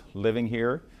spouses living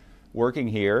here, working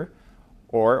here,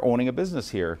 or owning a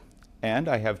business here. And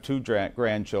I have 2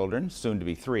 grandchildren, soon to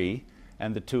be 3,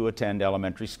 and the 2 attend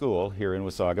elementary school here in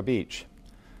Wasaga Beach.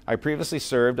 I previously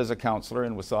served as a councillor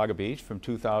in Wasaga Beach from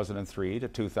 2003 to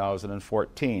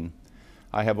 2014.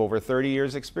 I have over 30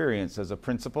 years' experience as a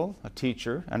principal, a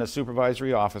teacher, and a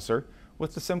supervisory officer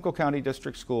with the Simcoe County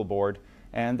District School Board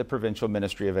and the Provincial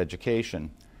Ministry of Education,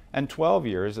 and 12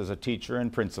 years as a teacher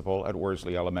and principal at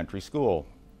Worsley Elementary School.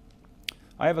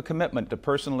 I have a commitment to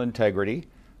personal integrity,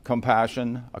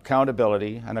 compassion,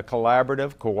 accountability, and a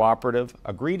collaborative, cooperative,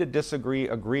 agree to disagree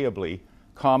agreeably,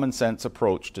 common sense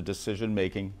approach to decision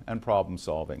making and problem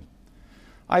solving.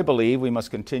 I believe we must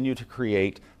continue to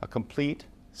create a complete,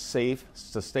 safe,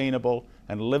 sustainable,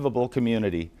 and livable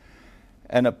community,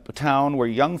 and a town where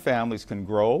young families can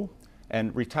grow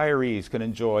and retirees can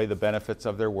enjoy the benefits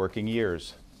of their working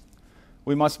years.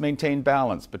 We must maintain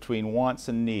balance between wants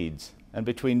and needs, and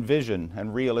between vision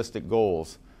and realistic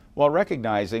goals, while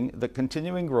recognizing that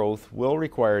continuing growth will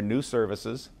require new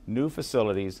services, new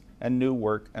facilities, and new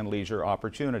work and leisure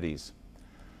opportunities.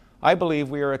 I believe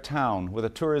we are a town with a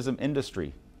tourism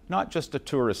industry, not just a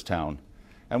tourist town,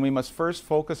 and we must first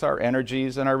focus our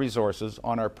energies and our resources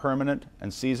on our permanent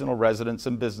and seasonal residents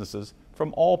and businesses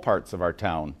from all parts of our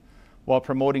town, while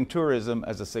promoting tourism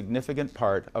as a significant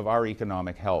part of our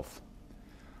economic health.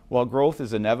 While growth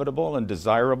is inevitable and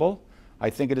desirable, I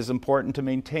think it is important to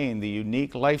maintain the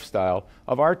unique lifestyle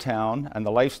of our town and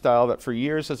the lifestyle that for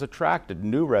years has attracted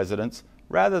new residents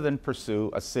rather than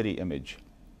pursue a city image.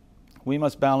 We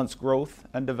must balance growth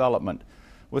and development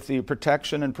with the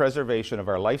protection and preservation of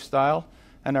our lifestyle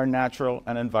and our natural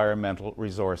and environmental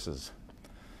resources.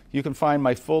 You can find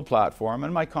my full platform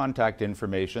and my contact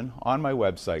information on my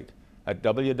website at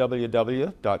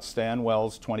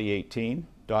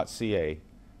www.stanwells2018.ca.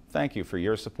 Thank you for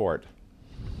your support.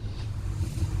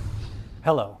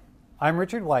 Hello, I'm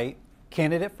Richard White,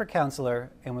 candidate for councillor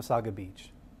in Wasaga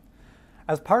Beach.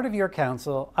 As part of your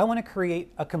council, I want to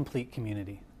create a complete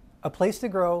community, a place to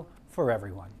grow for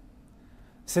everyone.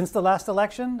 Since the last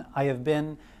election, I have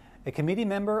been a committee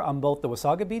member on both the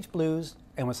Wasaga Beach Blues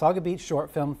and Wasaga Beach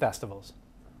Short Film Festivals.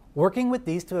 Working with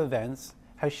these 2 events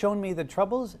has shown me the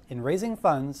troubles in raising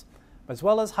funds, as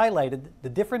well as highlighted the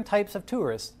different types of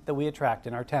tourists that we attract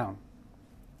in our town.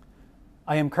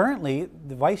 I am currently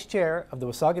the Vice Chair of the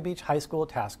Wasaga Beach High School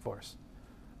Task Force.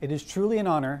 It is truly an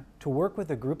honor to work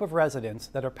with a group of residents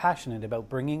that are passionate about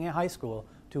bringing a high school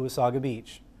to Wasaga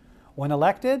Beach. When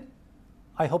elected,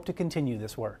 I hope to continue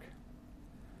this work.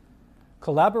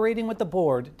 Collaborating with the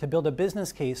board to build a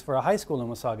business case for a high school in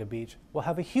Wasaga Beach will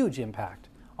have a huge impact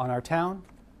on our town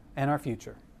and our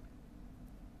future.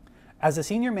 As a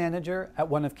senior manager at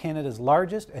one of Canada's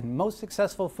largest and most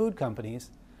successful food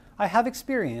companies, I have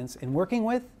experience in working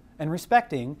with and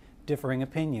respecting differing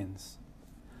opinions.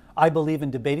 I believe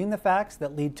in debating the facts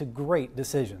that lead to great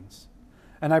decisions.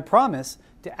 And I promise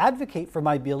to advocate for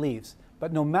my beliefs,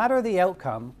 but no matter the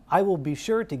outcome, I will be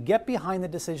sure to get behind the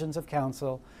decisions of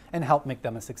council and help make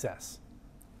them a success.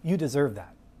 You deserve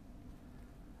that.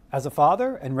 As a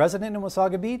father and resident in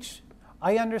Wasaga Beach,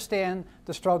 I understand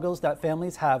the struggles that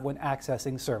families have when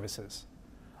accessing services.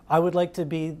 I would like to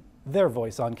be their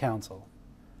voice on council,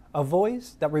 a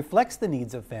voice that reflects the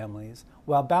needs of families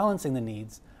while balancing the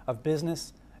needs of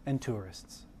business and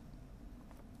tourists.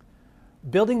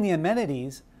 Building the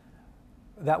amenities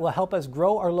that will help us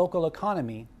grow our local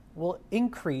economy will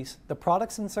increase the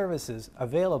products and services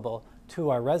available to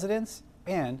our residents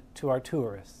and to our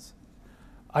tourists.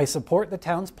 I support the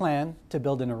town's plan to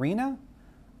build an arena,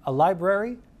 a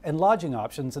library, and lodging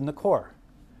options in the core.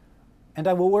 And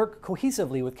I will work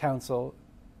cohesively with council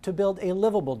to build a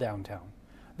livable downtown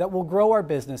that will grow our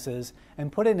businesses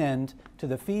and put an end to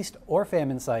the feast or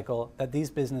famine cycle that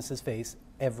these businesses face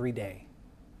every day.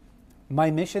 My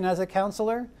mission as a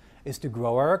councillor is to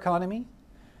grow our economy,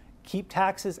 keep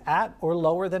taxes at or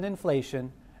lower than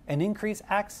inflation, and increase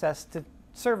access to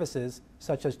services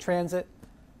such as transit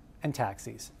and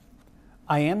taxis.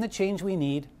 I am the change we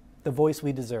need, the voice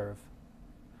we deserve.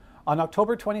 On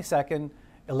October 22nd,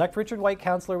 elect Richard White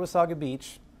Councillor Wasaga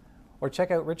Beach, or check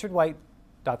out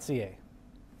richardwhite.ca.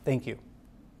 Thank you.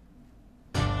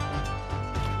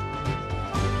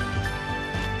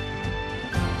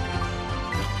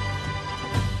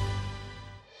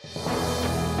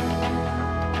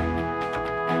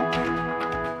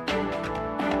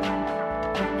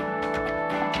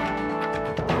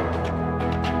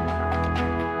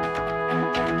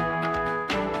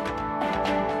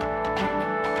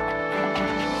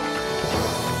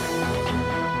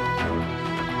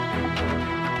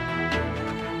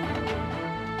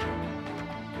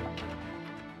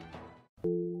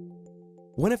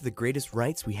 One of the greatest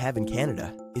rights we have in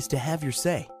Canada is to have your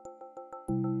say.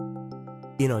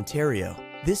 In Ontario,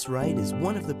 this right is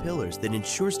one of the pillars that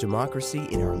ensures democracy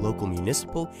in our local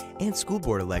municipal and school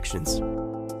board elections.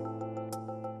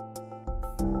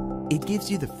 It gives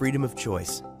you the freedom of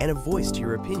choice and a voice to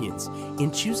your opinions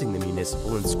in choosing the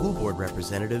municipal and school board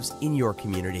representatives in your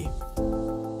community.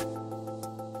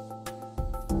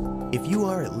 If you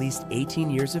are at least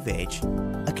 18 years of age,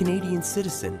 a Canadian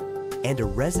citizen, and a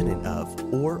resident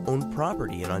of or own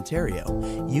property in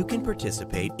Ontario, you can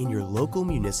participate in your local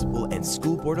municipal and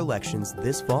school board elections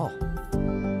this fall.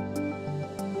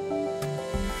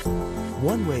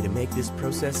 One way to make this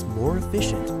process more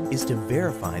efficient is to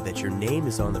verify that your name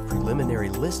is on the preliminary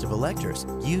list of electors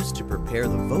used to prepare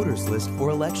the voters list for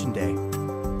Election Day.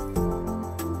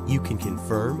 You can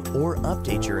confirm or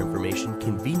update your information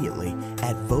conveniently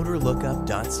at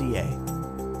voterlookup.ca.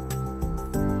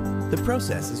 The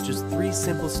process is just 3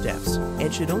 simple steps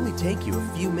and should only take you a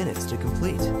few minutes to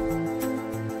complete.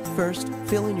 First,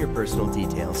 fill in your personal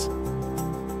details.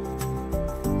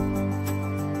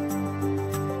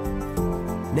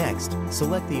 Next,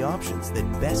 select the options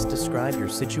that best describe your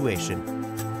situation.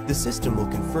 The system will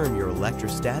confirm your elector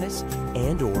status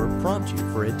and/or prompt you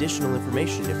for additional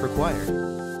information if required.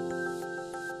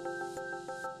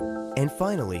 And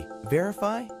finally,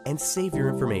 verify and save your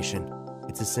information.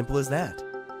 It's as simple as that.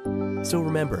 So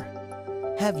remember,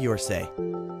 have your say.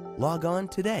 Log on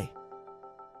today.